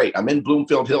Detroit. I'm in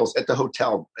Bloomfield Hills at the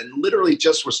hotel, and literally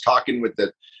just was talking with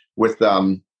the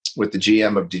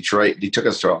GM of Detroit. He took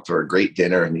us for a great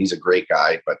dinner, and he's a great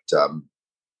guy. But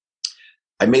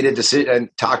I made a decision, and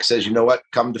Tock says, "You know what?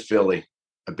 Come to Philly.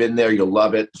 I've been there. You'll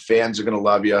love it. The fans are going to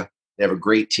love you. They have a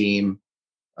great team."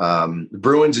 The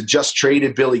Bruins had just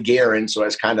traded Billy Guerin, so I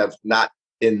was kind of not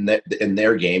in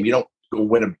their game. You don't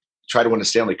try to win a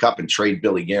Stanley Cup and trade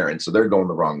Billy Guerin, so they're going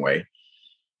the wrong way.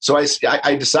 So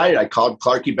I decided. I called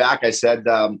Clarky back. I said,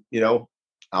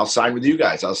 "I'll sign with you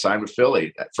guys. I'll sign with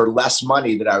Philly for less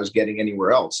money than I was getting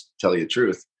anywhere else, to tell you the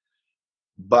truth."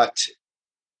 But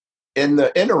in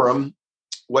the interim,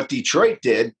 what Detroit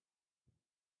did,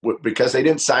 because they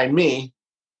didn't sign me,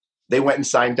 they went and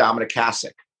signed Dominik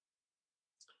Hasek.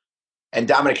 And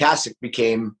Dominik Hasek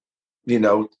became,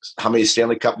 how many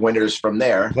Stanley Cup winners from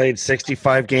there. Played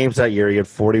 65 games that year. He had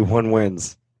 41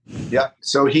 wins. Yeah.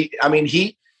 So he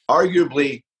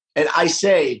arguably, and I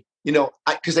say,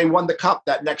 because they won the cup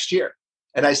that next year.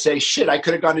 And I say, shit, I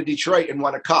could have gone to Detroit and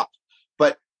won a cup.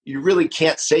 But you really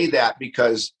can't say that,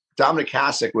 because Dominik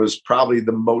Hasek was probably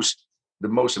the most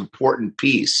important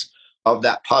piece of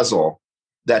that puzzle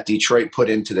that Detroit put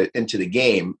into the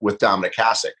game with Dominik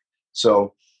Hasek.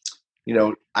 So,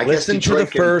 I listen guess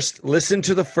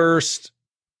to the first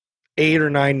 8 or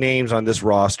 9 names on this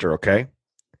roster. Okay.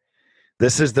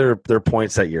 This is their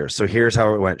points that year. So here's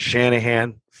how it went: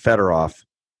 Shanahan, Fedorov,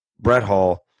 Brett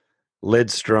Hull,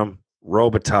 Lidstrom,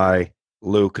 Robitaille,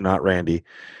 Luke, not Randy,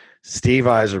 Steve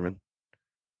Yzerman,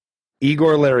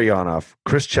 Igor Larionov,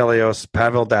 Chris Chelios,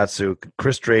 Pavel Datsyuk,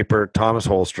 Chris Draper, Thomas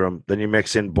Holmstrom. Then you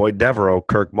mix in Boyd Devereaux,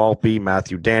 Kirk Maltby,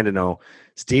 Matthew Dandino,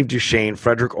 Steve Duchesne,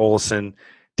 Frederick Olson,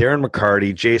 Darren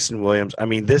McCarty, Jason Williams. I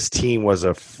mean, this team was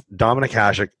Dominik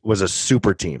Hasek was a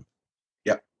super team.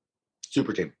 Yep.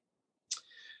 Super team.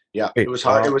 Yeah. It was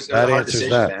hard. It was a hard decision,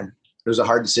 man. It was a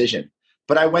hard decision.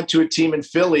 But I went to a team in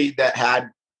Philly that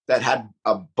had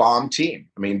a bomb team.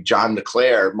 I mean, John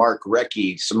LeClair, Mark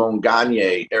Recchi, Simone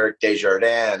Gagne, Eric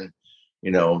Desjardins.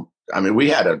 We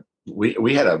had a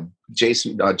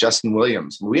Justin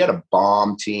Williams. We had a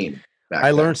bomb team.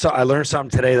 I learned something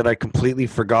today that I completely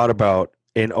forgot about.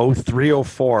 In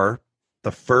 03-04,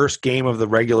 the first game of the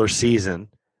regular season,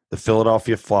 the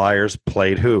Philadelphia Flyers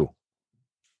played who?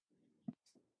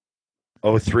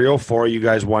 03-04, you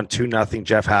guys won 2-0.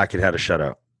 Jeff Hackett had a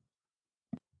shutout.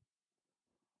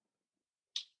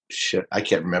 Shit, I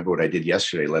can't remember what I did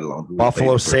yesterday, let alone who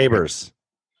Buffalo Sabres.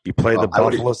 You played the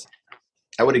Buffaloes.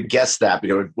 I would have guessed that,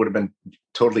 because it would have been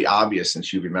totally obvious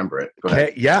since you remember it. Go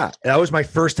ahead. Yeah, that was my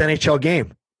first NHL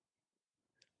game.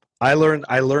 I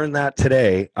learned that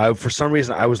today. For some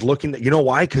reason, I was looking. You know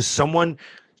why? Because someone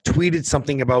tweeted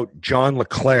something about John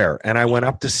LeClair, and I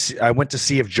went to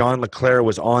see if John LeClair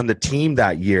was on the team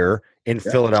that year in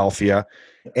Philadelphia,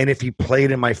 and if he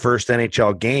played in my first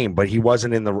NHL game. But he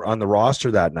wasn't on the roster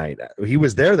that night. He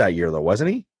was there that year, though, wasn't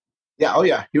he? Yeah. Oh,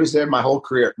 yeah. He was there my whole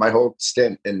career, my whole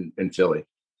stint in Philly.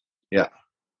 Yeah.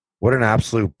 What an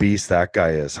absolute beast that guy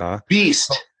is, huh?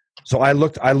 Beast. So I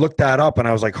looked that up, and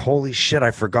I was like, holy shit, I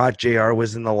forgot JR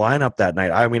was in the lineup that night.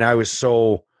 I mean, I was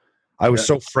so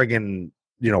friggin',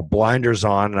 blinders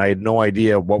on, and I had no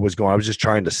idea what was going on. I was just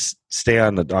trying to stay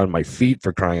on my feet,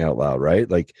 for crying out loud, right?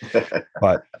 Like,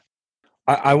 but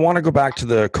I want to go back to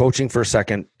the coaching for a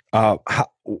second.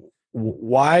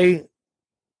 Why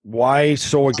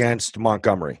so against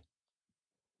Montgomery?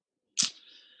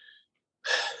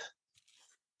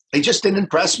 he just didn't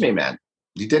impress me, man.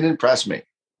 He didn't impress me.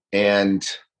 And,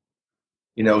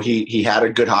 he had a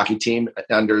good hockey team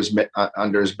under his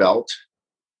belt.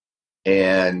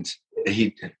 And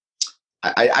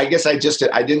I guess I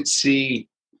didn't see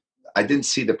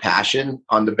the passion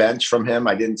on the bench from him.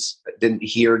 I didn't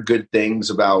hear good things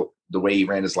about the way he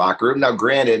ran his locker room. Now,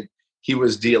 granted, he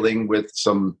was dealing with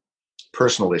some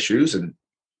personal issues and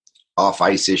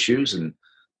off-ice issues, and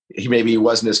he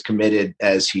wasn't as committed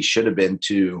as he should have been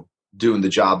to doing the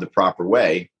job the proper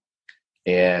way.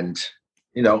 And,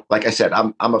 like I said,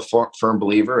 I'm a firm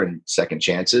believer in second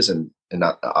chances and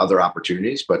other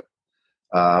opportunities, but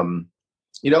I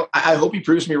hope he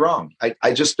proves me wrong.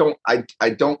 I just don't. I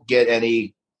don't get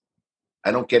any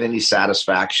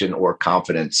satisfaction or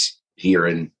confidence here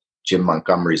in Jim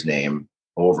Montgomery's name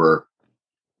over,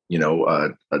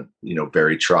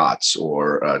 Barry Trotz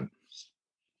or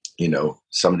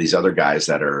some of these other guys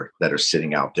that are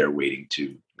sitting out there waiting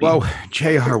to. Well,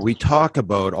 JR, we talk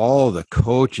about all the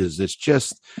coaches.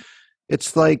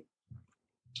 It's like,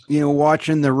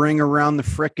 watching the ring around the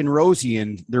frickin' Rosie,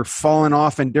 and they're falling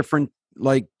off in different,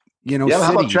 cities.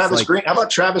 How about Travis Green? How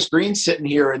about Travis Green sitting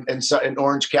here in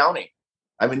Orange County?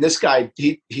 I mean, this guy,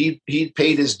 he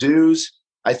paid his dues.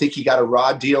 I think he got a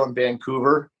raw deal in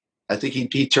Vancouver. I think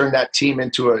he turned that team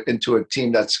into a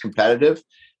team that's competitive.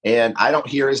 And I don't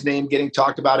hear his name getting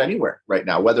talked about anywhere right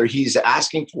now, whether he's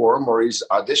asking for him or he's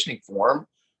auditioning for him.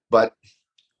 But,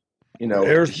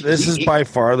 this is by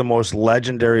far the most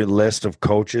legendary list of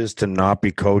coaches to not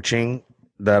be coaching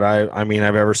that I've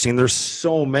ever seen. There's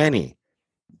so many.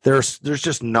 There's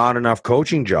just not enough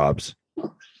coaching jobs.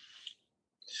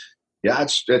 Yeah,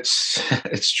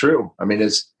 it's true. I mean,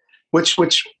 which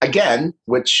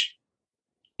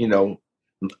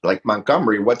like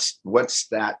Montgomery, what's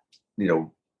that,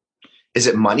 is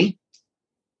it money?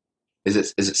 Is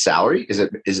it salary? Is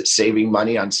it saving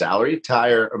money on salary to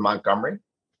hire a Montgomery?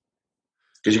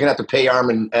 Because you're gonna have to pay arm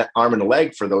and a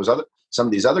leg for some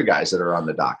of these other guys that are on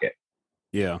the docket.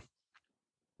 Yeah.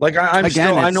 Like I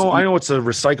know it's a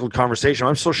recycled conversation.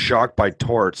 I'm so shocked by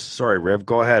Torts. Sorry, Riv,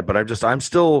 go ahead. But I'm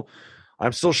still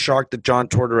shocked that John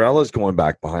Tortorella is going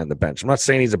back behind the bench. I'm not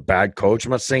saying he's a bad coach.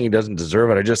 I'm not saying he doesn't deserve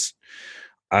it. I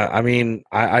don't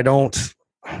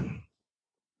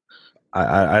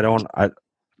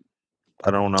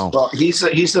know. Well, he's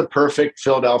the perfect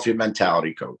Philadelphia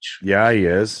mentality coach. Yeah, he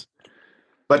is.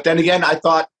 But then again, I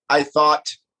thought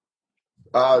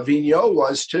Vigneault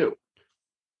was too.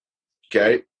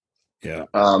 Okay. Yeah.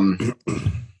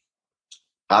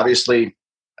 Obviously,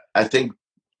 I think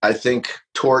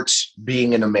Torts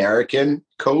being an American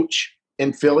coach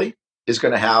in Philly is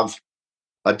going to have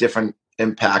a different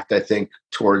impact, I think,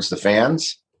 towards the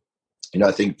fans.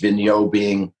 I think Vigneault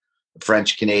being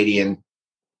French Canadian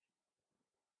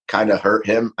kind of hurt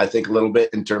him, I think, a little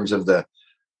bit in terms of the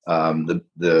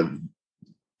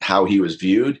how he was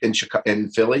viewed in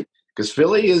Philly, because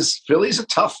Philly's a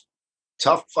tough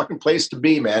fucking place to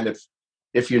be, man.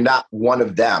 If you're not one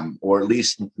of them, or at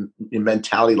least in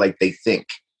mentality like they think.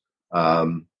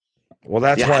 Well,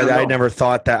 that's why I never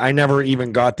thought that. I never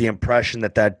even got the impression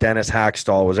that Dennis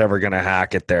Hackstall was ever going to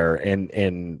hack it there.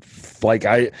 And like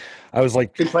I was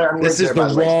like, this is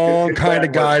the wrong kind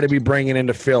of guy to be bringing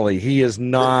into Philly. He is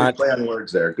not. Good play on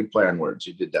words there. Good play on words.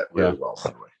 You did that really well, by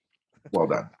the way. Well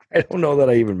done. I don't know that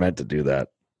I even meant to do that.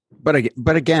 But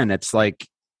again, it's like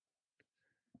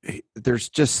there's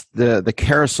just the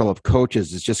carousel of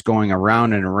coaches is just going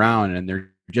around and around, and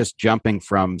they're just jumping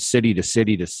from city to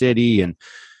city to city. And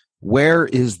where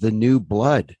is the new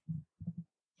blood?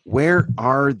 Where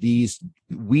are these?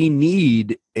 We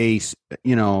need a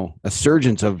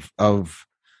surgence of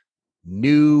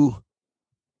new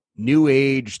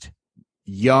aged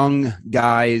young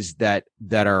guys that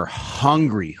are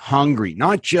hungry,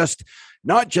 not just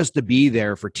to be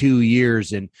there for 2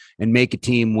 years and make a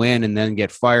team win and then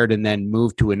get fired and then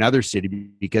move to another city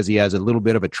because he has a little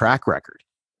bit of a track record.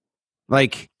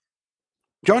 Like,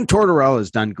 John Tortorella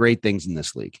has done great things in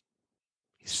this league.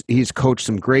 He's coached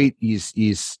some great.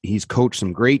 He's coached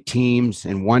some great teams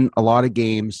and won a lot of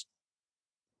games.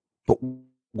 But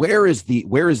where is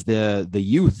the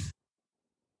youth?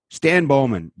 Stan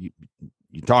Bowman,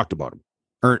 you talked about him,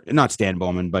 or not Stan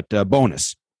Bowman, but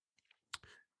Bonus.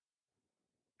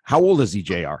 How old is he,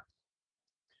 JR?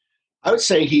 I would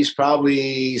say he's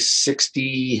probably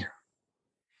 60,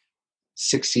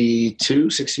 62,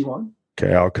 61.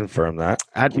 Okay, I'll confirm that.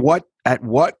 At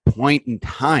what point in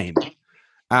time,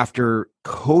 after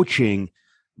coaching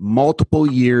multiple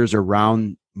years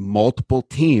around multiple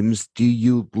teams, do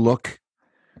you look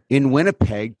in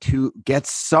Winnipeg to get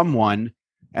someone?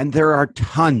 And there are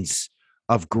tons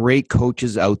of great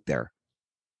coaches out there.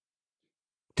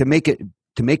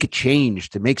 to make a change,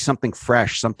 to make something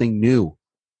fresh, something new.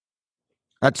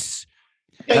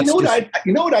 You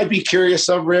know what I'd be curious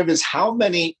of, Riv, is how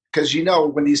many, because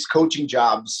when these coaching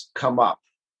jobs come up,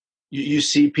 you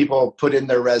see people put in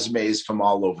their resumes from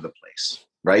all over the place,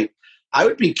 right? I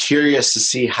would be curious to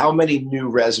see how many new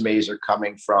resumes are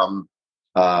coming from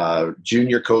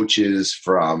junior coaches,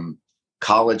 from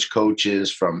college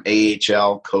coaches, from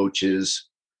AHL coaches.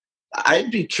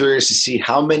 I'd be curious to see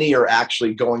how many are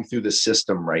actually going through the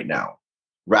system right now,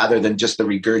 rather than just the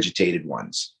regurgitated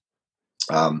ones.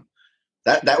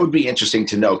 That would be interesting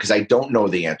to know, because I don't know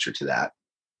the answer to that.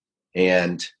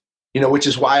 And, which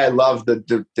is why I love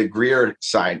the Greer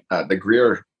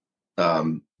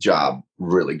job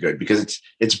really good, because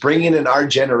it's bringing in our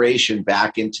generation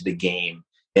back into the game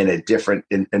in a different,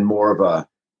 in more of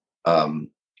an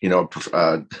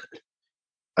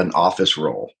office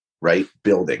role, right?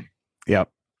 Building. Yep.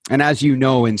 And as you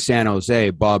know, in San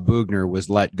Jose, Bob Bugner was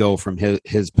let go from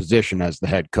his position as the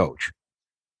head coach.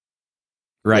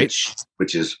 Right.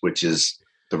 Which is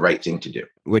the right thing to do.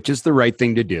 Which is the right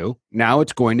thing to do. Now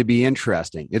it's going to be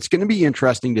interesting. It's going to be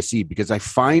interesting to see, because I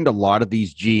find a lot of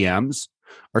these GMs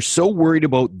are so worried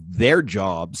about their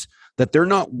jobs that they're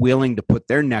not willing to put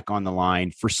their neck on the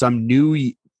line for some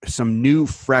new,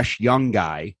 fresh young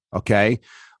guy. Okay.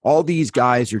 All these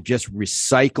guys are just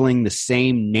recycling the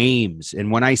same names.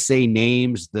 And when I say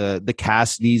names, the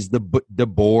Cassidys, the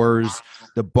Boers,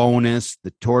 the Bonus,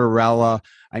 the Tortorella,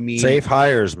 I mean, safe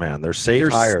hires, man. They're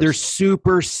safe hires. They're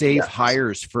super safe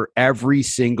hires for every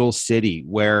single city.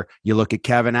 Where you look at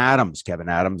Kevin Adams. Kevin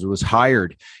Adams was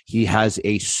hired. He has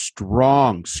a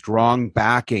strong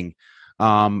backing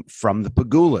from the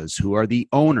Pegulas, who are the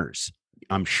owners.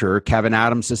 I'm sure Kevin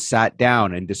Adams has sat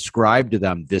down and described to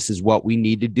them, this is what we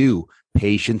need to do.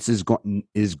 Patience is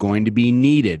going to be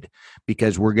needed,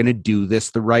 because we're going to do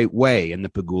this the right way. And the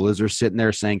Pegulas are sitting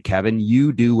there saying, Kevin,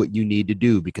 you do what you need to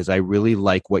do, because I really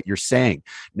like what you're saying.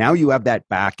 Now you have that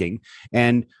backing.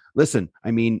 And listen,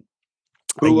 I mean,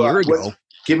 a year ago,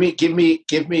 give me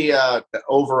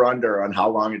over under on how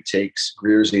long it takes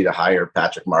Griersy to hire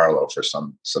Patrick Marleau for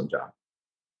some job.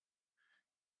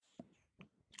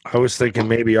 I was thinking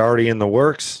maybe already in the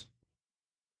works.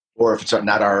 Or if it's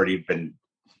not already been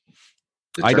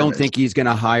determined. I don't think he's going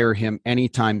to hire him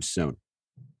anytime soon.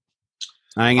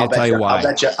 I'm going to tell you why.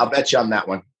 I'll bet you on that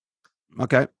one.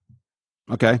 Okay.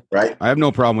 Right. I have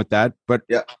no problem with that. But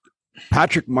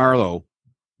Patrick Marleau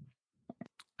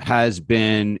has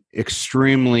been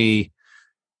extremely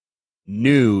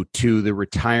new to the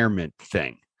retirement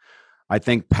thing. I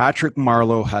think Patrick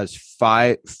Marleau has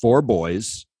four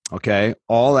boys. Okay,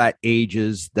 all at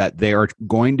ages that they are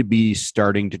going to be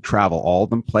starting to travel. All of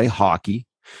them play hockey.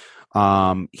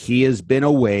 He has been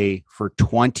away for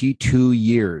 22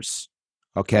 years.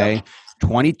 Okay,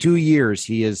 22 years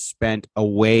he has spent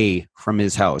away from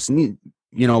his house. And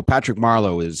Patrick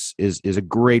Marleau is a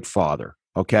great father.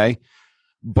 Okay,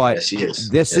 but yes, he is.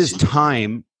 This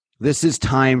is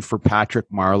time for Patrick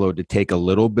Marleau to take a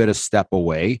little bit of step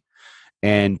away,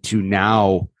 and to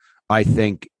now, I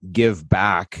think,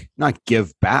 not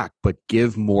give back, but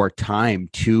give more time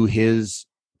to his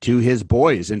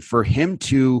boys. And for him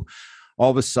to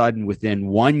all of a sudden, within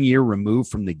 1 year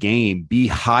removed from the game, be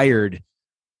hired,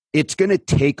 it's going to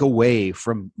take away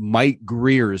from Mike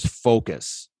Grier's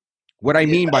focus. What I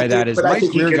mean by that is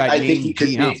Mike Grier got named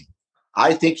GM.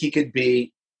 I think he could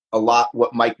be a lot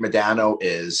what Mike Modano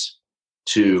is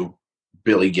to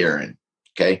Billy Guerin.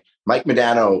 Okay. Mike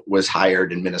Modano was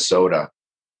hired in Minnesota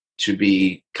to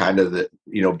be kind of the,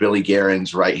 Billy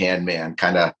Guerin's right-hand man,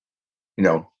 kind of,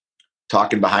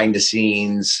 talking behind the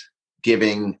scenes,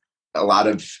 giving a lot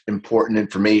of important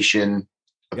information,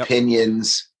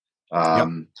 opinions,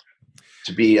 to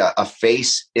be a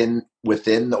face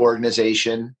within the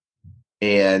organization,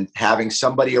 and having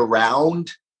somebody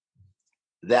around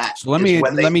that. So when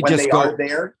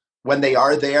they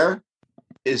are there,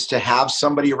 is to have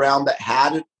somebody around that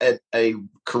had a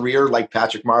career like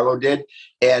Patrick Marleau did,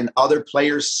 and other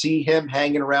players see him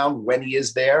hanging around when he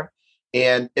is there.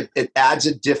 And it adds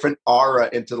a different aura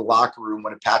into the locker room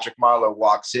when Patrick Marleau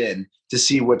walks in to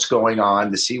see what's going on,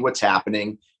 to see what's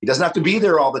happening. He doesn't have to be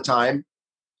there all the time.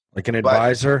 Like an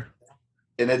advisor?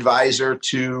 An advisor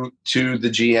to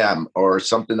the GM or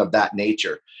something of that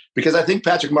nature. Because I think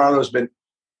Patrick Marleau has been,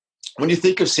 when you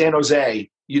think of San Jose,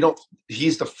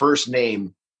 he's the first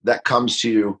name that comes to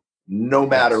you no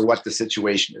matter what the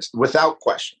situation is, without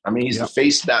question. I mean, he's the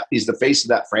face of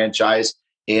that franchise,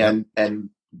 and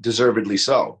deservedly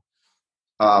so.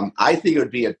 I think it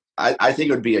would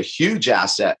be a huge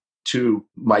asset to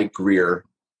Mike Grier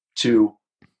to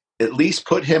at least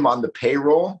put him on the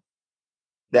payroll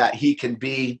that he can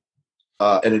be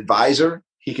an advisor.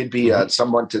 He can be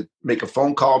someone to make a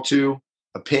phone call to,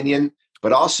 opinion.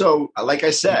 But also, like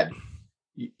I said,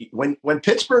 when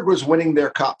Pittsburgh was winning their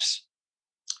cups,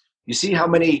 you see how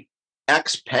many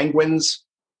ex-Penguins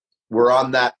were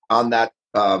on that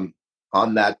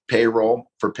payroll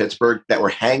for Pittsburgh that were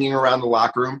hanging around the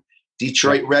locker room.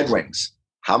 Detroit Red Wings.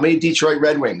 How many Detroit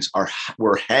Red Wings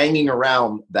were hanging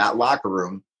around that locker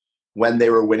room when they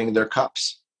were winning their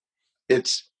cups?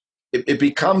 It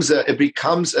becomes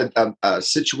a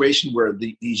situation where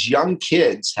these young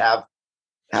kids have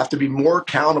to be more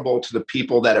accountable to the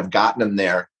people that have gotten them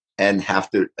there and have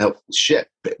to help. Shit,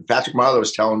 Patrick Marleau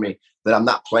was telling me that I'm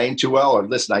not playing too well, or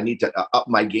listen, I need to up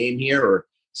my game here, or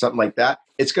something like that.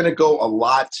 It's going to go a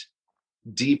lot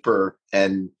deeper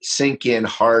and sink in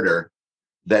harder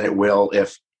than it will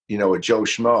if, a Joe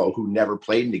Schmo who never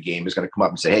played in the game is going to come up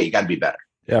and say, hey, you got to be better.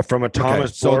 Yeah, from a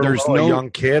Thomas so there's a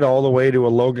young kid all the way to a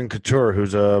Logan Couture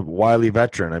who's a wily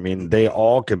veteran. I mean, they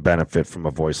all can benefit from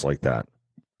a voice like that.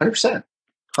 100%.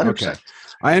 100%. Okay.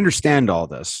 I understand all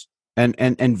this,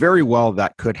 and very well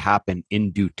that could happen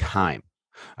in due time.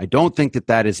 I don't think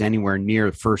that is anywhere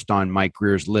near first on Mike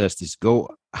Grier's list. Is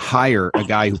go hire a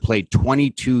guy who played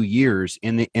 22 years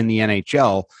in the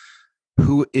NHL,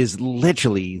 who is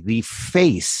literally the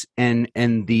face and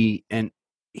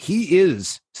he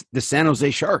is the San Jose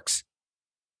Sharks.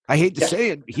 I hate to say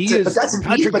it.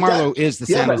 Patrick Marleau is the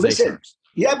San Jose Sharks.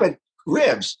 Yeah, but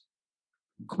Ribs,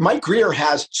 Mike Grier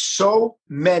has so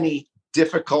many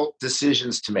difficult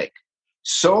decisions to make,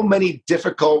 so many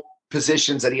difficult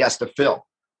positions that he has to fill.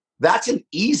 That's an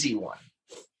easy one.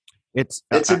 It's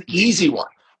an easy one.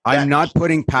 I'm not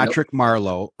putting Patrick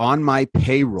Marleau on my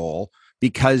payroll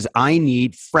because I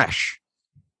need fresh.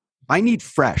 Mike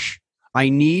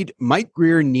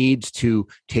Grier needs to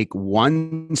take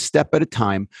one step at a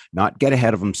time, not get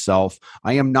ahead of himself.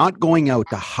 I am not going out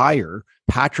to hire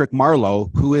Patrick Marleau,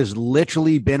 who has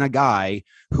literally been a guy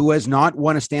who has not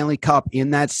won a Stanley Cup in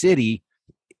that city.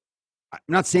 I'm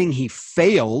not saying he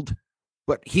failed,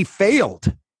 but he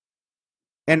failed.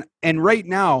 And right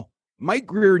now, Mike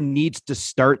Grier needs to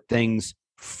start things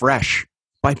fresh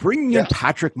by bringing in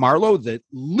Patrick Marleau,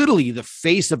 literally the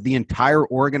face of the entire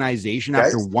organization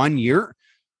after 1 year.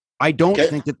 I don't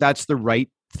think that's the right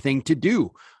thing to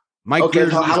do. Mike Grier.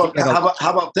 How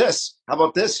about this? How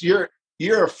about this? You're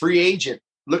a free agent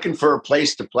looking for a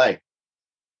place to play,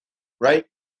 right?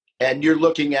 And you're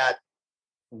looking at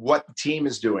what the team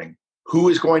is doing. Who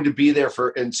is going to be there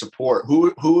in support?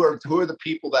 Who are the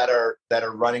people that are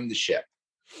running the ship?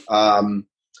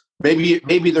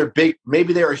 Maybe they're big.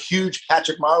 Maybe they're huge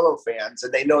Patrick Marleau fans,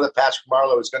 and they know that Patrick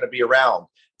Marleau is going to be around.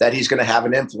 That he's going to have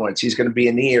an influence. He's going to be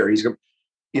an ear. He's going.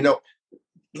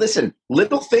 Listen.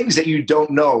 Little things that you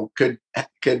don't know could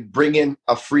bring in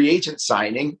a free agent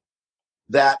signing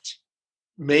that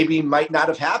maybe might not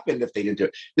have happened if they didn't do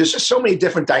it. There's just so many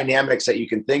different dynamics that you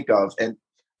can think of, and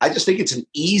I just think it's an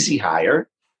easy hire,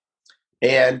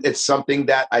 and it's something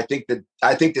that I think the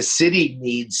city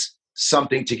needs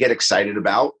something to get excited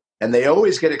about, and they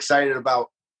always get excited about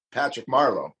Patrick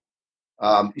Marleau.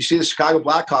 You see the Chicago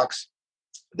Blackhawks;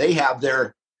 they have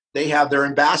their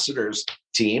ambassadors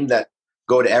team that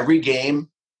go to every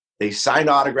game. They sign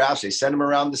autographs. They send them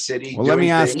around the city. Well, let me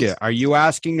ask you: are you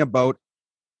asking about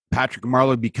Patrick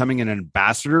Marleau becoming an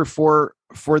ambassador for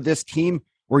this team?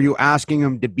 Or are you asking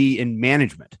him to be in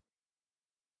management?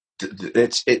 You can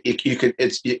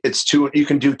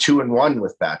do 2 and 1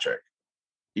 with Patrick.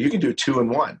 You can do 2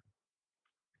 and 1.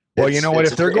 Well, you know what?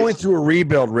 If they're going through a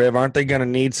rebuild, Riv, aren't they going to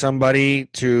need somebody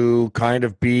to kind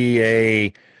of be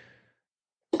a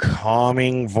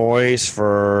calming voice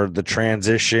for the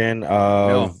transition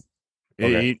of? No.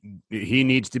 Okay. He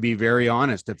needs to be very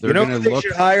honest. If they're going to look,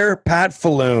 should hire Pat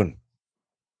Falloon.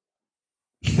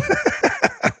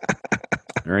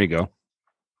 There you go.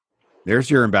 There's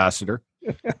your ambassador.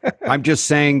 I'm just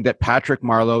saying that Patrick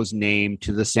Marleau's name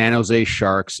to the San Jose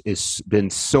Sharks has been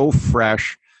so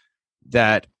fresh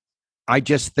that I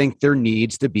just think there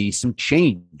needs to be some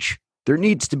change.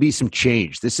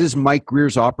 This is Mike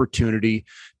Grier's opportunity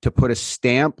to put a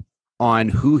stamp on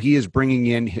who he is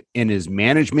bringing in his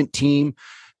management team,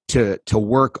 to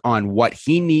work on what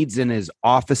he needs in his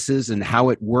offices and how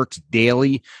it works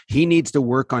daily. He needs to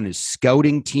work on his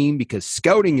scouting team, because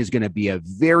scouting is going to be a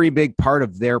very big part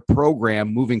of their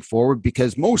program moving forward,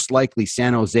 because most likely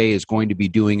San Jose is going to be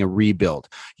doing a rebuild.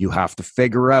 You have to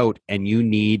figure out, and you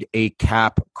need a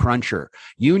cap cruncher.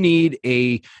 You need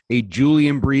a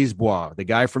Julien Brisebois, the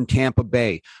guy from Tampa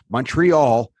Bay.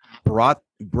 Montreal brought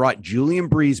Julian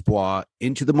Brisebois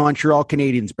into the Montreal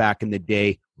Canadiens back in the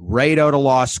day, right out of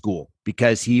law school,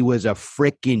 because he was a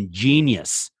freaking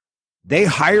genius. They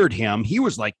hired him. He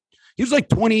was like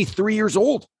 23 years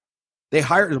old. They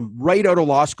hired him right out of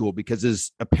law school because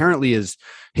his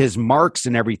marks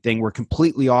and everything were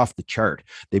completely off the chart.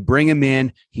 They bring him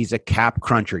in. He's a cap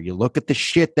cruncher. You look at the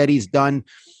shit that he's done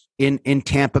in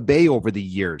Tampa Bay over the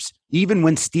years. Even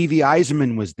when Stevie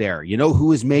Yzerman was there, you know who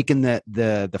was making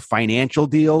the financial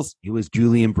deals? It was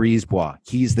Julian Brisebois.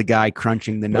 He's the guy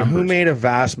crunching the numbers. But who made a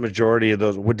vast majority of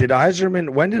those? When did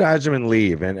Yzerman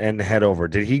leave and head over?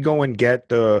 Did he go and get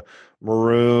the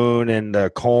Maroon and the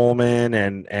Coleman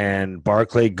and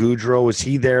Barclay Goodrow? Was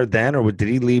he there then, or did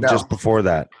he leave just before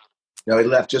that? No, he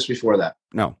left just before that.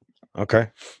 No.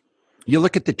 Okay. You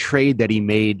look at the trade that he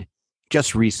made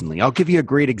just recently. I'll give you a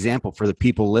great example for the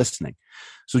people listening.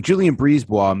 So Julian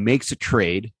Brisebois makes a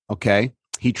trade, okay?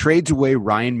 He trades away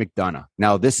Ryan McDonough.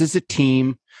 Now, this is a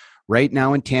team right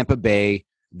now in Tampa Bay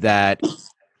that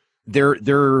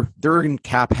they're in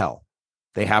cap hell.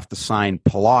 They have to sign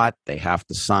Palat. They have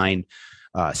to sign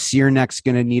Ciernek's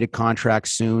going to need a contract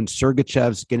soon.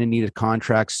 Sergachev's going to need a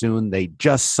contract soon. They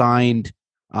just signed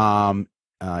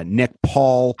Nick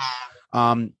Paul.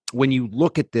 When you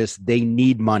look at this, they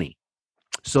need money.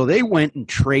 So they went and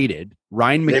traded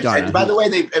Ryan McDonough. And by the way,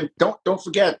 they don't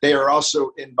forget they are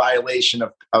also in violation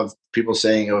of people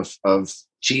saying of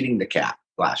cheating the cap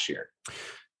last year.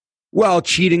 Well,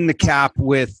 cheating the cap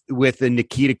with a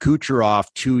Nikita Kucherov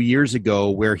 2 years ago,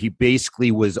 where he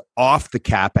basically was off the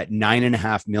cap at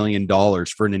 $9.5 million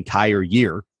for an entire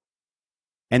year,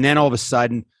 and then all of a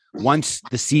sudden, once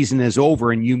the season is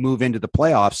over and you move into the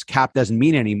playoffs, cap doesn't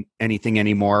mean anything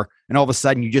anymore. And all of a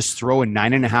sudden you just throw a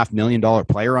 $9.5 million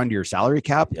player onto your salary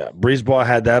cap. Yeah. Brisebois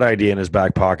had that idea in his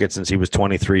back pocket since he was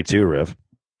 23 too, Riv.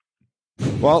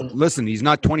 Well, listen, he's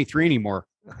not 23 anymore.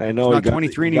 I know. He's not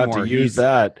 23 anymore. You got to use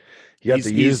that. You have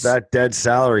to use that dead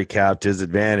salary cap to his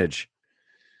advantage.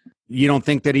 You don't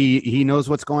think that he knows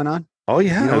what's going on? Oh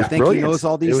yeah. You don't think he knows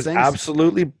all these things? It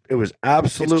was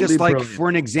absolutely It's just like, brilliant. for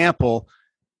an example,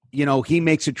 he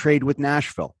makes a trade with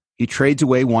Nashville. He trades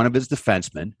away one of his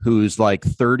defensemen who's like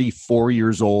 34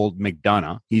 years old,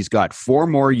 McDonough. He's got 4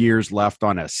 more years left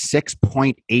on a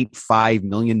 $6.85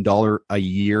 million a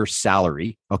year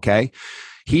salary. Okay.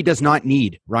 He does not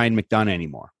need Ryan McDonough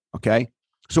anymore. Okay.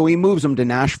 So he moves him to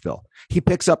Nashville. He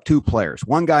picks up 2 players.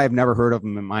 One guy, I've never heard of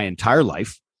him in my entire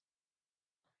life.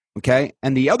 Okay.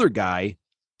 And the other guy,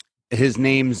 his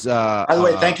name's by the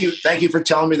way, thank you for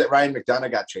telling me that Ryan McDonough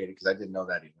got traded, because I didn't know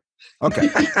that either. Okay.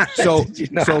 So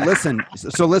listen,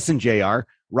 JR.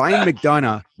 Ryan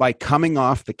McDonough, by coming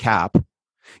off the cap,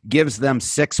 gives them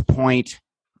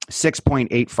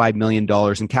 $6.85 million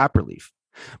in cap relief.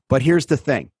 But here's the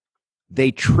thing.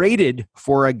 They traded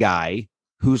for a guy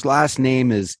whose last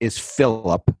name is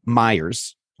Philip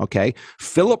Myers. Okay.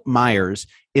 Philip Myers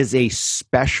is a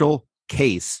special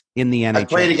case in the NHL. I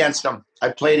played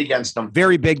against him.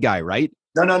 Very big guy, right?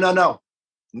 No.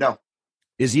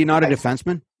 Is he not a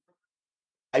defenseman?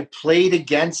 I played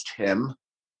against him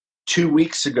 2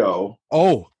 weeks ago.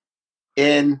 Oh,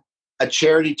 in a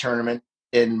charity tournament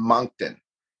in Moncton.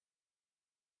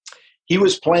 He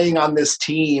was playing on this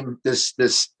team, this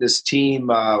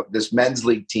men's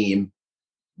league team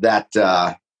that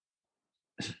that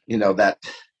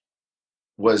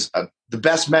was the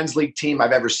best men's league team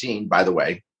I've ever seen. By the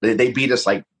way, they beat us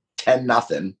like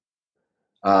 10-0.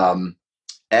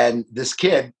 And this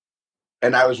kid,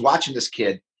 and I was watching this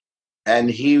kid,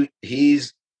 and he's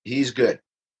good.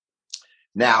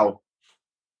 Now,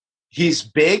 he's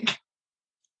big,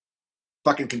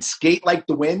 fucking can skate like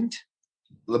the wind,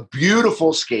 a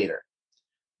beautiful skater,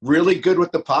 really good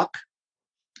with the puck.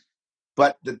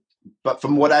 But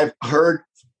from what I've heard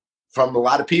from a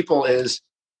lot of people is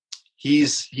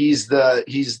he's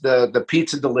the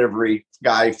pizza delivery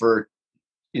guy for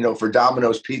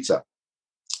Domino's Pizza.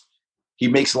 He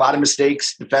makes a lot of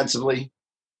mistakes defensively.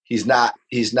 He's not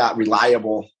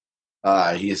reliable.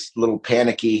 He's a little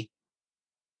panicky.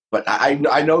 But I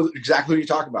know exactly what you're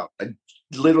talking about. I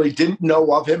literally didn't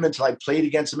know of him until I played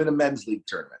against him in a men's league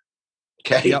tournament.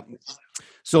 Okay. Yep.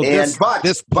 So this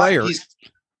player,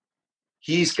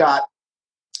 he's got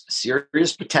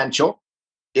serious potential.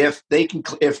 If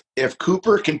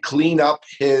Cooper can clean up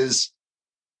his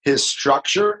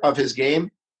structure of his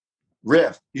game,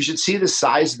 Riv, you should see the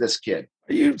size of this kid.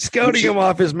 Are you scouting him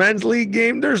off his men's league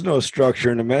game? There's no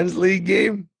structure in a men's league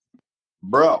game.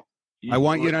 Bro. I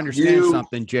want you to understand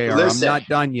something, JR. Listen, I'm not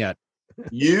done yet.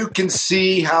 You can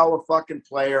see how a fucking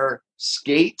player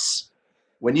skates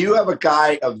when you have a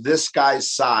guy of this guy's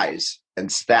size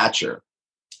and stature,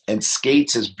 and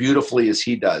skates as beautifully as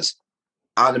he does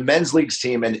on the men's leagues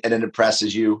team and it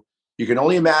impresses you, you can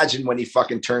only imagine when he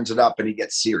fucking turns it up and he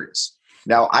gets serious.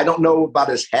 Now, I don't know about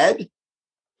his head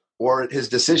or his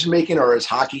decision-making or his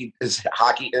hockey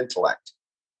intellect,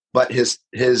 but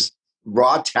his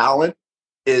raw talent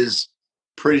is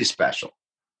pretty special.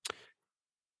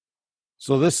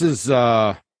 So this is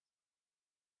where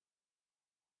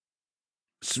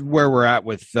we're at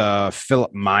with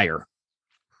Philip Meyer.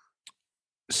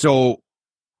 So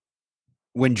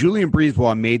when Julian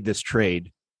Breezeball made this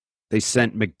trade, they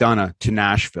sent McDonough to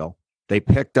Nashville. They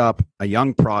picked up a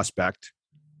young prospect,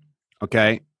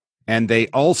 okay? And they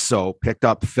also picked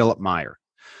up Philip Meyer.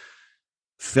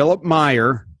 Philip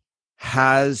Meyer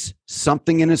has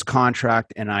something in his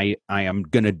contract, and I am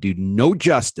going to do no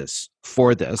justice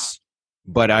for this,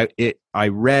 but I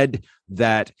read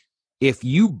that if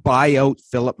you buy out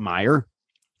Philip Meyer,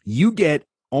 you get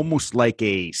almost like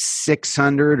a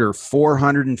 $600,000 or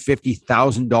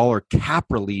 $450,000 cap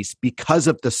release because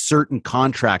of the certain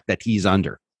contract that he's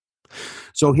under.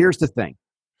 So here's the thing.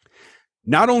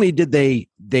 Not only did they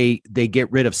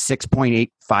get rid of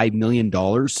 $6.85 million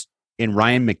in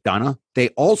Ryan McDonough, they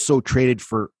also traded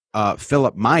for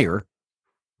Philip Meyer,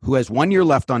 who has 1 year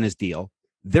left on his deal.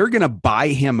 They're going to buy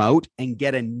him out and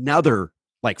get another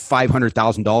like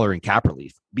 $500,000 in cap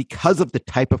relief because of the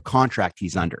type of contract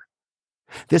he's under.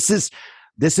 This is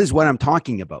what I'm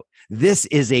talking about. This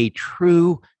is a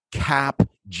true cap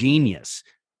genius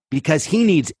because he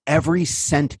needs every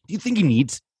cent. Do you think he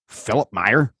needs Philip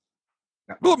Meyer?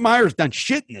 Philip Meyer's done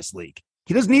shit in this league.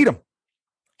 He doesn't need him.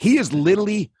 He is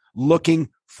literally looking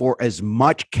for as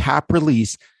much cap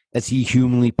release as he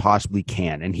humanly possibly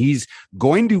can. And he's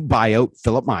going to buy out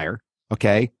Philip Meyer,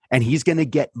 okay? And he's going to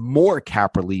get more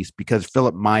cap release because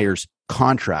Philip Meyer's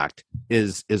contract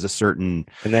is a certain...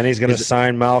 And then he's going to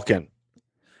sign Malkin.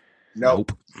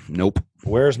 Nope.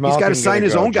 Where's Malkin? He's got to sign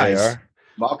his own guys.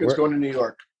 Malkin's going to New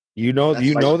York. You know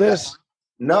this?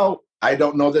 No, I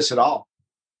don't know this at all.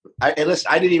 I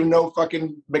didn't even know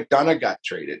fucking McDonough got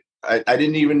traded. I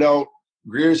didn't even know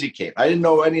Greersy came. I didn't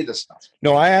know any of this stuff.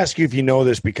 No, I ask you if you know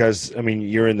this because, I mean,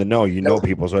 you're in the know. You know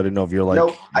people, so I didn't know if you're like,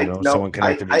 someone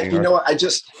connected to New York. You know what? I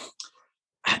just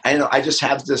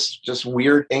have this just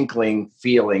weird inkling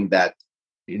feeling that,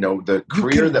 the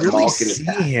career that really Malkin has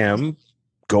had. Him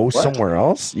go somewhere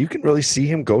else? You can really see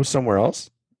him go somewhere else?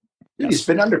 Dude, he's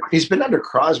been under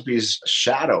Crosby's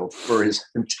shadow for his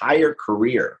entire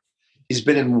career. He's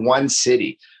been in one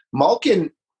city.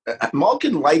 Malkin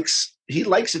likes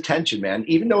attention, man.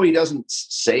 Even though he doesn't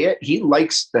say it, he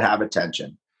likes to have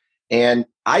attention. And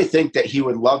I think that he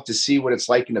would love to see what it's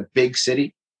like in a big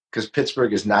city, because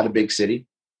Pittsburgh is not a big city.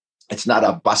 It's not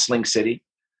a bustling city.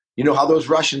 You know how those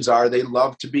Russians are. They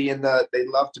love to be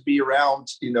around,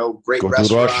 great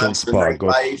restaurants and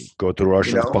nightlife. Go to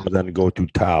Russian spa, then go to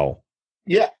Tao.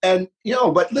 Yeah. And,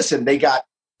 but listen, they got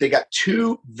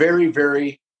two very,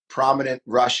 very prominent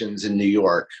Russians in New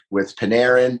York with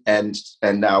Panarin and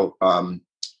now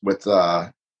with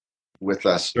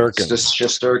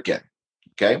Shesterkin.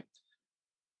 Okay.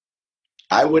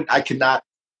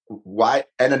 Why?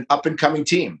 And an up and coming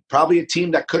team, probably a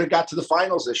team that could have got to the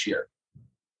finals this year.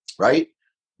 Right.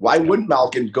 Why wouldn't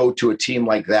Malkin go to a team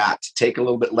like that, take a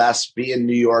little bit less, be in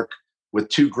New York with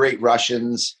two great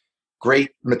Russians,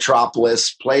 great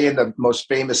metropolis, play in the most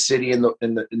famous city in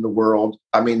the world.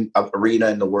 I mean, arena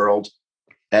in the world,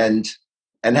 and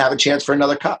have a chance for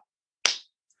another cup.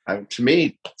 To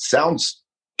me, sounds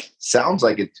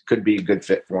like it could be a good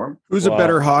fit for him. Who's a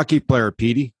better hockey player,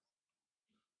 Petey?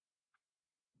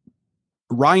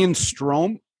 Ryan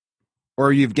Strome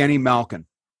or Evgeny Malkin?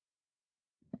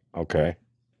 Okay.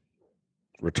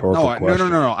 Rhetorical question.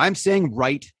 No. I'm saying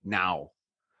right now.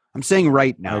 I'd say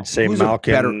who's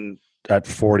Malkin at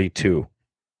 42.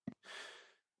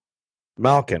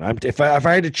 Malkin. If I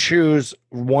had to choose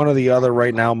one or the other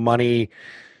right now, money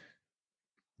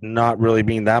not really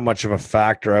being that much of a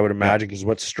factor, I would imagine, because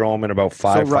what's Strome in about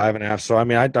 5.5. So I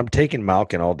mean, I'm taking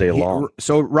Malkin all day long.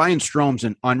 So Ryan Strome's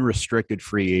an unrestricted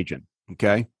free agent.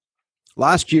 Okay.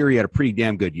 Last year, he had a pretty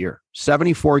damn good year.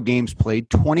 74 games played,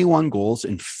 21 goals,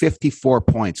 and 54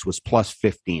 points was plus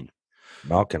 15.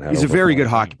 Malkin He's a very good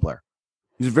hockey player.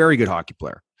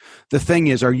 The thing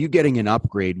is, are you getting an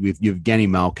upgrade with Evgeny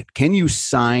Malkin? Can you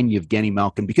sign Evgeny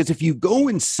Malkin? Because if you go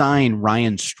and sign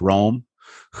Ryan Strome,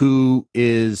 who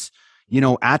is,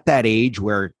 at that age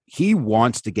where he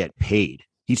wants to get paid,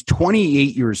 he's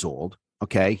 28 years old.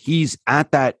 Okay. He's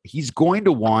going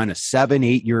to want a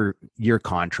 7-8 year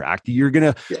contract. You're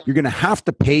going to have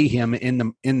to pay him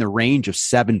in the range of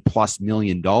 $7+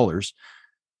 million.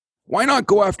 Why not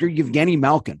go after Evgeny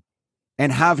Malkin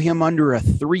and have him under a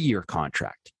 3-year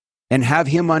contract and have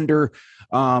him under,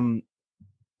 let's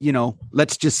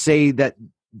just say that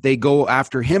they go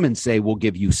after him and say, we'll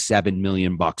give you $7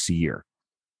 million a year.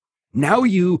 Now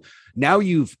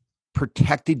you've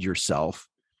protected yourself,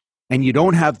 and you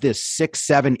don't have this 6,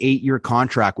 7, 8-year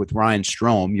contract with Ryan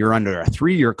Strome. You're under a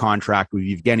 3-year contract with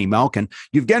Evgeny Malkin.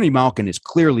 Evgeny Malkin is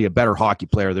clearly a better hockey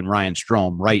player than Ryan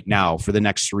Strome right now for the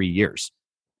next 3 years.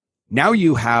 Now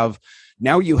you have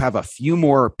a few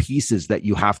more pieces that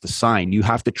you have to sign. You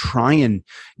have to try and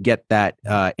get that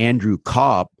Andrew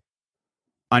Cobb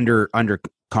under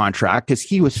contract, because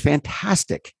he was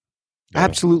fantastic,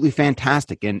 absolutely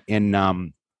fantastic in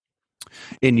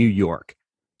New York.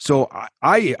 So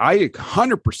I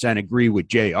 100% agree with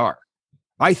JR.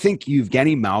 I think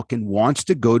Evgeny Malkin wants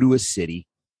to go to a city,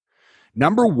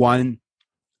 number one,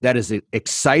 that is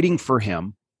exciting for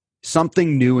him,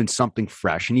 something new and something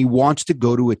fresh. And he wants to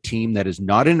go to a team that is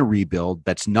not in a rebuild,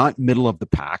 that's not middle of the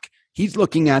pack. He's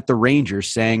looking at the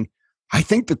Rangers saying, I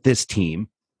think that this team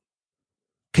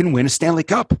can win a Stanley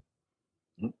Cup.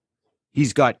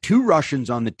 He's got 2 Russians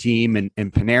on the team, and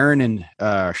Panarin and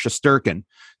Shesterkin,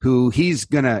 who he's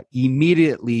going to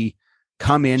immediately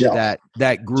come into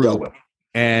that group,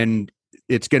 and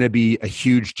it's going to be a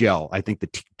huge gel. I think the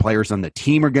players on the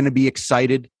team are going to be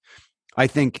excited. I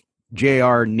think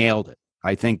JR nailed it.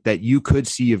 I think that you could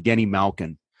see Evgeny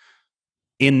Malkin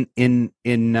in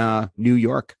New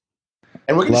York.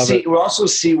 And we'll also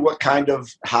see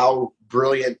how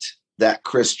brilliant that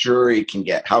Chris Drury can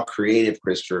get, how creative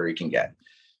Chris Drury can get.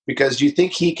 Because do you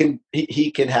think he can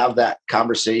have that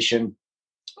conversation,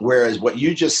 whereas what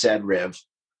you just said, Riv,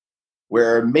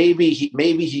 where maybe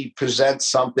he presents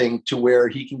something to where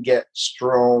he can get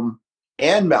Strome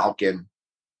and Malkin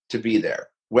to be there.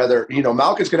 Whether,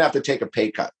 Malkin's going to have to take a pay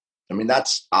cut. I mean,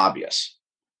 that's obvious.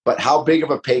 But how big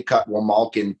of a pay cut will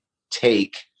Malkin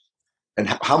take, and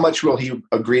how much will he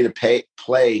agree to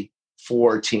play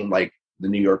for a team like the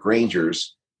New York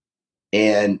Rangers,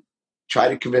 and try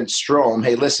to convince Strome,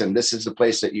 hey, listen, this is the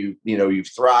place that you've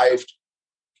thrived.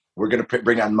 We're going to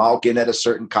bring on Malkin at a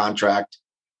certain contract.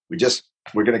 We're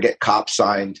going to get Copp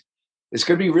signed. It's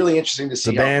going to be really interesting to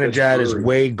see. The Zibanejad is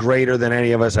way greater than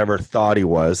any of us ever thought he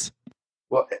was.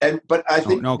 Well, but I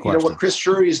think what Chris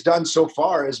Drury has done so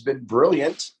far has been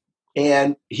brilliant,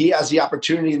 and he has the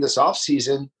opportunity in this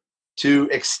offseason to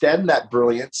extend that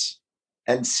brilliance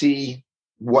and see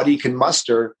what he can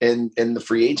muster in the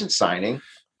free agent signing,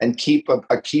 and keep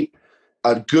a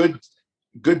good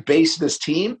base of this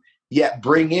team, yet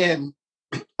bring in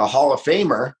a Hall of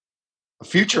Famer, a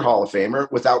future Hall of Famer,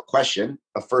 without question,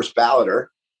 a first balloter,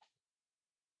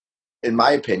 in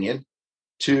my opinion,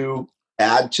 to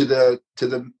add to the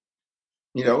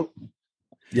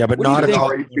Yeah, but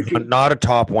not a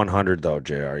top 100 though,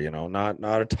 JR. Not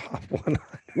a top 100.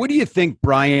 What do you think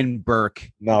Brian Burke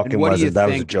Malkin and what do you that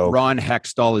think was a joke. Ron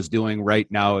Hextall is doing right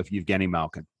now if Evgeny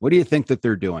Malkin? What do you think that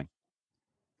they're doing?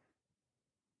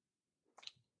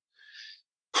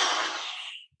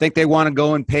 Think they want to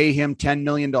go and pay him $10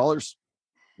 million?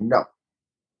 No.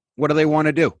 What do they want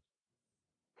to do?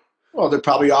 Well, they're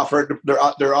probably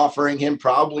offering him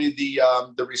probably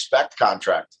the respect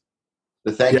contract,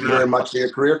 the thank you very much for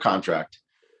your career contract.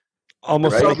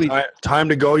 Almost like time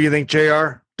to go. You think,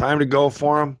 JR? Time to go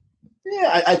for him?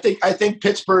 Yeah, I think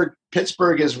Pittsburgh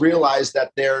has realized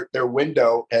that their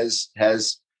window has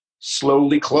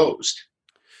slowly closed,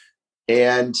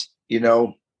 and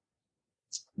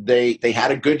they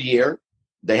had a good year.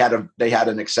 They had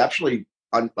an exceptionally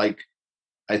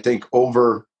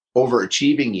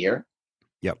overachieving year.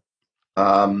 Yep.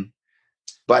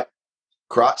 But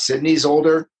Sidney's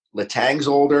older, Letang's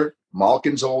older,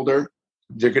 Malkin's older.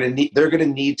 They're going to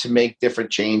need to make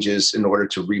different changes in order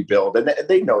to rebuild, and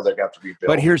they know they're going to have to rebuild.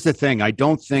 But here's the thing: I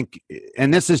don't think,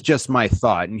 and this is just my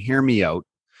thought, and hear me out.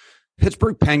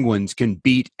 Pittsburgh Penguins can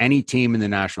beat any team in the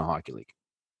National Hockey League.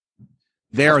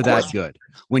 They are that good.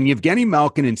 When Evgeny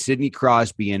Malkin and Sidney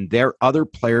Crosby and their other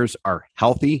players are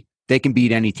healthy, they can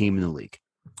beat any team in the league.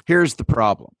 Here's the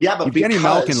problem. Yeah, but Evgeny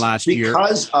Malkin last year,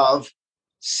 because of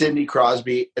Sidney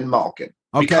Crosby and Malkin.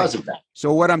 Okay. Because of that.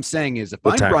 So what I'm saying is, if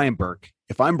I'm Brian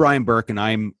Burke and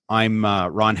I'm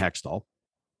Ron Hextall,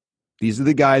 these are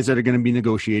the guys that are going to be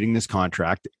negotiating this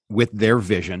contract with their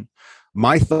vision.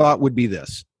 My thought would be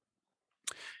this: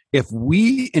 if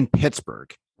we in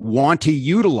Pittsburgh want to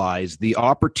utilize the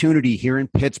opportunity here in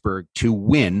Pittsburgh to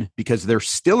win, because they're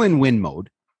still in win mode,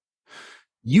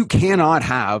 you cannot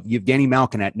have Evgeny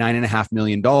Malkin at $9.5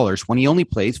 million when he only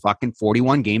plays fucking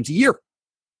 41 games a year.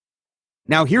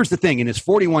 Now, here's the thing. In his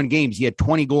 41 games, he had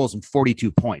 20 goals and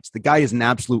 42 points. The guy is an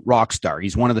absolute rock star.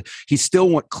 He's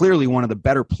clearly one of the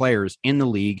better players in the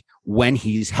league when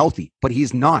he's healthy, but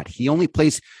he's not. He only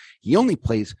plays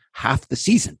half the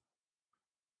season.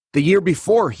 The year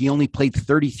before, he only played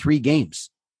 33 games.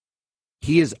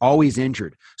 He is always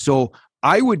injured. So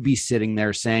I would be sitting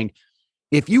there saying,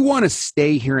 if you want to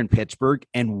stay here in Pittsburgh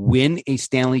and win a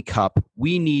Stanley Cup,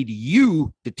 we need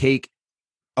you to take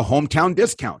a hometown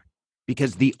discount,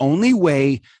 because the only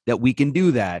way that we can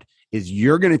do that is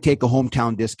you're going to take a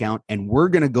hometown discount and we're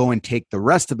going to go and take the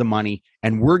rest of the money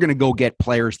and we're going to go get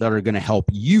players that are going to help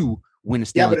you win a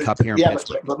Stanley Cup here in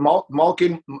Pittsburgh. But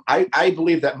Malkin, I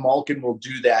believe that Malkin will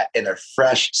do that in a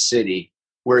fresh city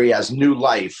where he has new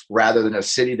life rather than a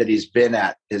city that he's been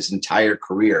at his entire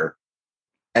career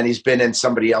and he's been in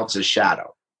somebody else's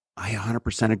shadow. I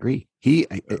 100% agree.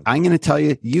 I'm going to tell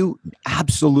you, you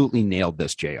absolutely nailed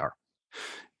this, JR.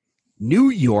 New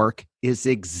York is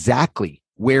exactly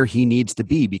where he needs to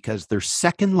be, because their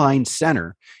second line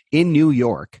center in New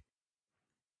York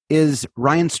is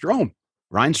Ryan Strome.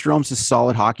 Ryan Strome's a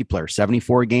solid hockey player.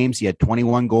 74 games. He had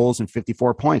 21 goals and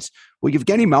 54 points. Well,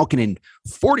 Evgeny Malkin in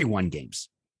 41 games.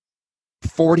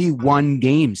 41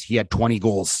 games. He had 20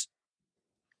 goals.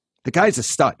 The guy's a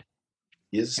stud.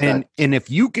 He is a stud. And if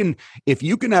you can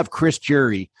have Chris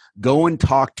Drury go and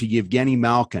talk to Evgeny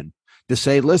Malkin to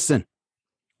say, listen,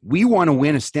 we want to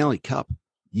win a Stanley Cup.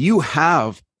 You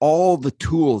have all the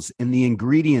tools and the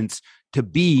ingredients to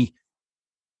be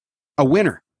a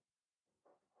winner.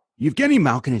 Evgeny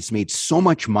Malkin has made so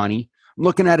much money. I'm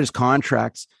looking at his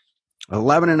contracts,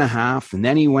 11 and a half, and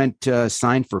then he went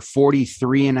signed for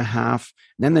 43 and a half.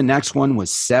 And then the next one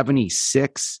was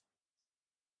 76.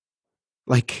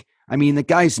 The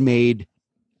guy's made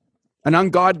an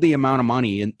ungodly amount of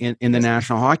money in the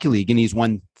National Hockey League, and he's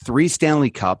won 3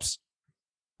 Stanley Cups.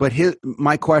 But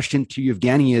my question to you,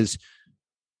 Evgeny, is,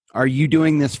 are you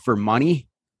doing this for money?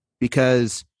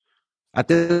 Because at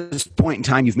this point in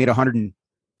time, you've made $120,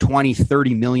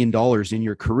 $30 million in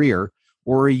your career,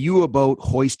 or are you about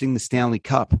hoisting the Stanley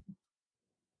Cup?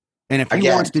 And if he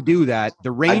wants to do that,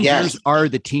 the Rangers are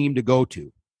the team to go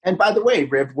to. And by the way,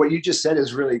 Riv, what you just said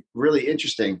is really, really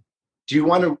interesting. Do you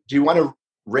want to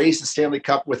raise the Stanley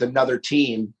Cup with another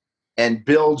team and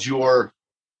build your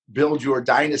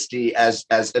dynasty as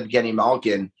Evgeny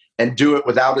Malkin, and do it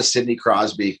without a Sidney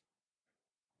Crosby,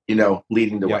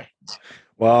 leading the way?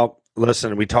 Well,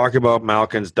 listen, we talk about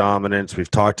Malkin's dominance. We've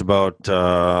talked about,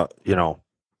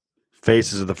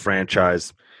 faces of the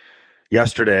franchise.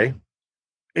 Yesterday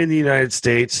in the United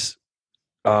States,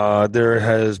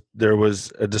 there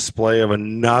was a display of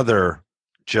another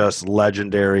just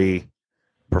legendary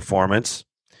performance,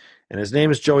 and his name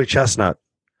is Joey Chestnut.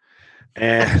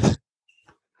 And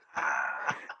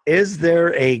is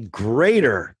there a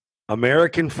greater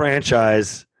American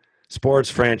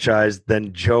sports franchise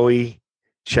than Joey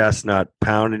Chestnut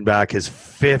pounding back his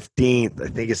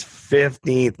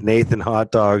 15th Nathan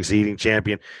Hot Dogs eating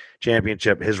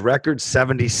championship? His record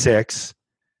 76.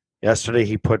 Yesterday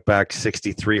he put back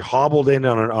 63, hobbled in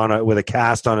with a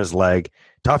cast on his leg.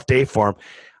 Tough day for him.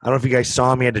 I don't know if you guys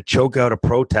saw him. He had to choke out a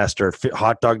protester,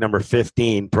 hot dog number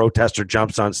 15. Protester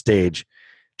jumps on stage.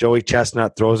 Joey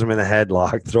Chestnut throws him in the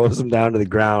headlock, throws him down to the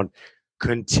ground,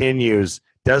 continues,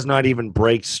 does not even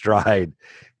break stride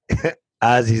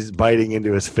as he's biting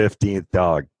into his 15th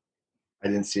dog. I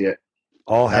didn't see it.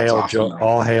 All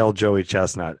hail Joey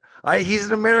Chestnut. He's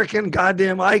an American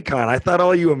goddamn icon. I thought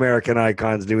all you American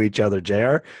icons knew each other,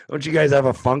 JR. Don't you guys have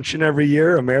a function every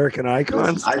year, American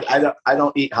icons? I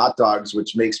don't eat hot dogs,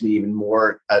 which makes me even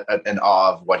more in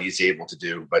awe of what he's able to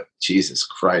do. But Jesus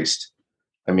Christ.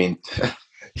 I mean...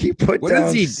 He put what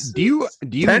down. Does he,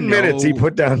 do you 10 minutes? He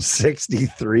put down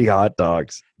 63 hot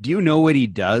dogs. Do you know what he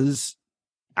does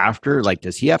after?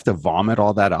 Does he have to vomit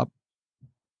all that up?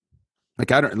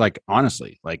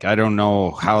 Honestly, I don't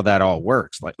know how that all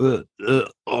works.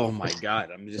 Oh my God,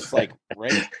 I'm just right.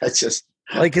 That's just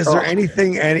is there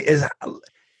anything?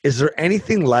 Is there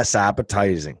anything less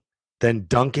appetizing than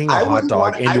dunking a hot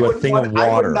dog into a thing of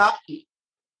water?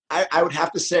 I would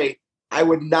have to say, I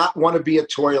would not want to be a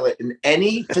toilet in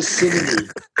any vicinity,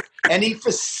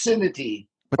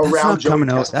 but that's around not Joey coming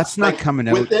Chestnut. out. That's not coming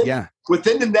out.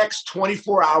 Within the next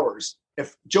 24 hours,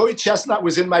 if Joey Chestnut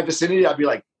was in my vicinity, I'd be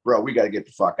like, bro, we got to get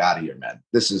the fuck out of here, man.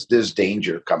 There's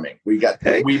danger coming. We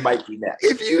might be next.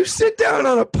 If you sit down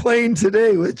on a plane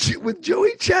today with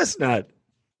Joey Chestnut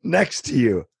next to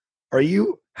you, are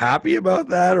you happy about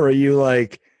that, or are you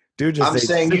like, dude, just I'm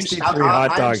saying you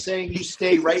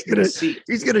stay right in the seat.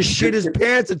 He's gonna shit his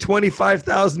pants at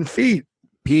 25,000 feet.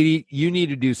 Petey, you need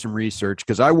to do some research,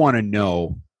 because I want to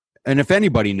know And if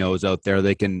anybody knows out there,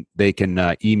 they can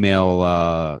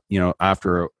email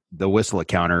after the Whistle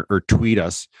account or tweet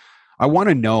us. I want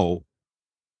to know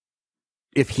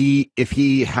if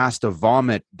he has to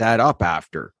vomit that up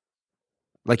after.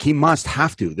 Like, he must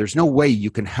have to. There's no way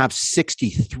you can have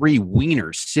 63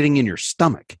 wieners sitting in your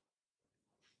stomach.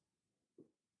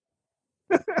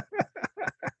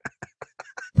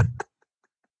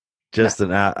 Just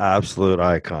an absolute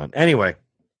icon. Anyway,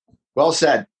 well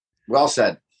said. Well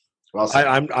said. Well said.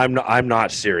 I'm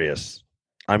not serious.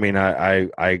 I mean,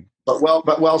 but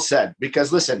well said.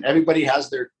 Because listen, everybody has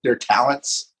their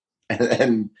talents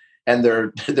and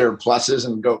their pluses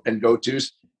and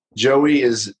go-tos. Joey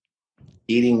is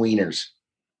eating wieners.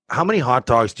 How many hot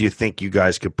dogs do you think you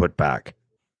guys could put back?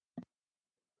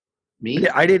 Me?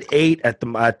 I did 8 at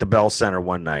the Bell Center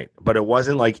one night, but it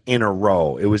wasn't like in a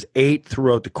row. It was 8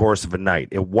 throughout the course of a night.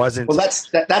 It wasn't. Well, that's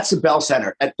the Bell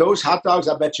Center. At those hot dogs,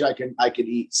 I bet you I could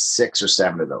eat 6 or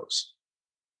 7 of those.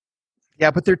 Yeah,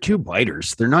 but they're 2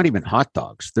 biters. They're not even hot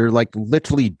dogs. They're like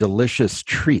literally delicious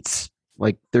treats.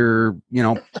 Like, they're,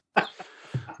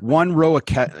 one row of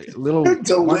ketchup.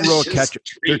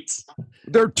 Treats.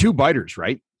 They're 2 biters,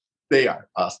 right? They are.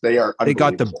 They are. They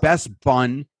got the best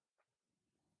bun.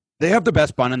 They have the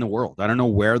best bun in the world. I don't know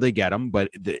where they get them, but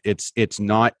it's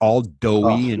not all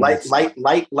doughy and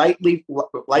lightly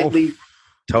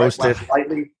toasted,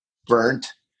 lightly burnt.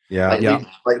 Yeah,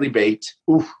 lightly baked.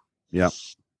 Oof. Yeah.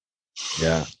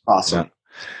 Awesome.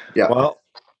 Yeah. Well,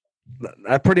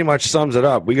 that pretty much sums it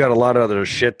up. We got a lot of other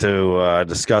shit to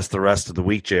discuss the rest of the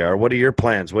week, JR. What are your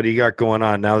plans? What do you got going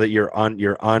on now that you're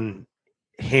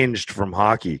unhinged from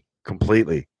hockey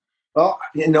completely? Well,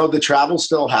 the travel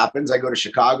still happens. I go to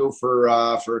Chicago for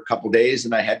a couple of days,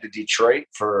 and I head to Detroit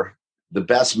for the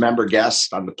best member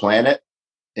guest on the planet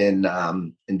in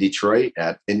Detroit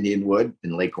at Indianwood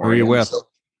in Lake Orion. Who are you with? So,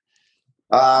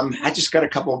 I just got a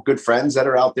couple of good friends that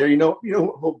are out there.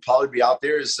 Who'll probably be out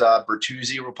there is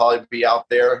Bertuzzi will probably be out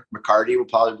there. McCarty will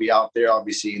probably be out there. I'll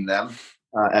be seeing them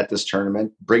at this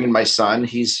tournament. Bringing my son.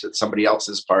 He's somebody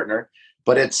else's partner.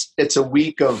 But it's a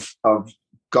week of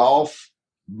golf,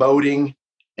 boating,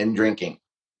 and drinking,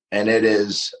 and it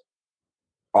is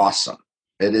awesome.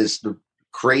 It is the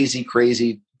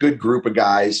crazy good group of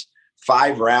guys.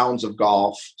 5 rounds of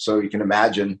golf, so you can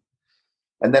imagine.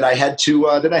 And then I head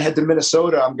to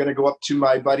Minnesota. I'm going to go up to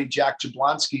my buddy Jack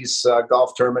Jablonski's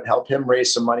golf tournament, help him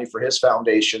raise some money for his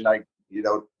foundation.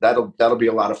 That'll be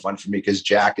a lot of fun for me, because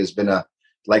Jack has been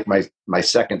like my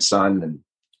second son, and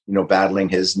battling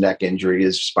his neck injury,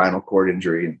 his spinal cord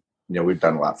injury, and we've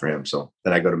done a lot for him. So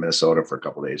then I go to Minnesota for a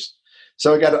couple of days.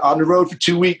 So I got on the road for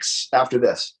 2 weeks after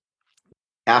this.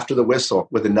 After the Whistle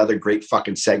with another great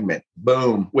fucking segment.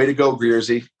 Boom. Way to go,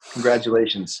 Greersy.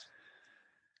 Congratulations.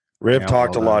 Riv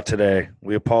talked a lot today.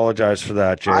 We apologize for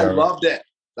that, JR. I loved it.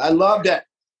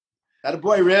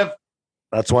 Attaboy, Riv.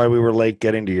 That's why we were late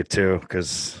getting to you, too,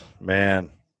 because,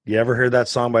 man, you ever heard that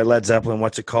song by Led Zeppelin?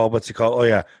 What's it called? Oh,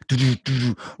 yeah.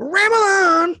 Ramble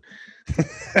on.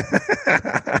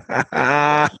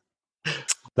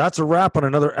 That's a wrap on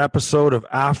another episode of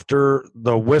After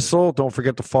the Whistle. Don't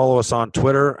forget to follow us on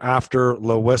Twitter, After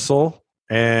the Whistle,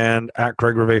 and at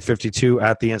Craig Rivet 52,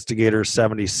 at the Instigator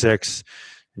 76.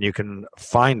 And you can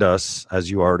find us,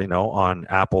 as you already know, on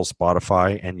Apple,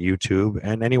 Spotify, and YouTube,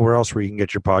 and anywhere else where you can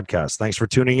get your podcasts. Thanks for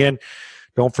tuning in.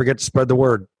 Don't forget to spread the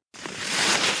word.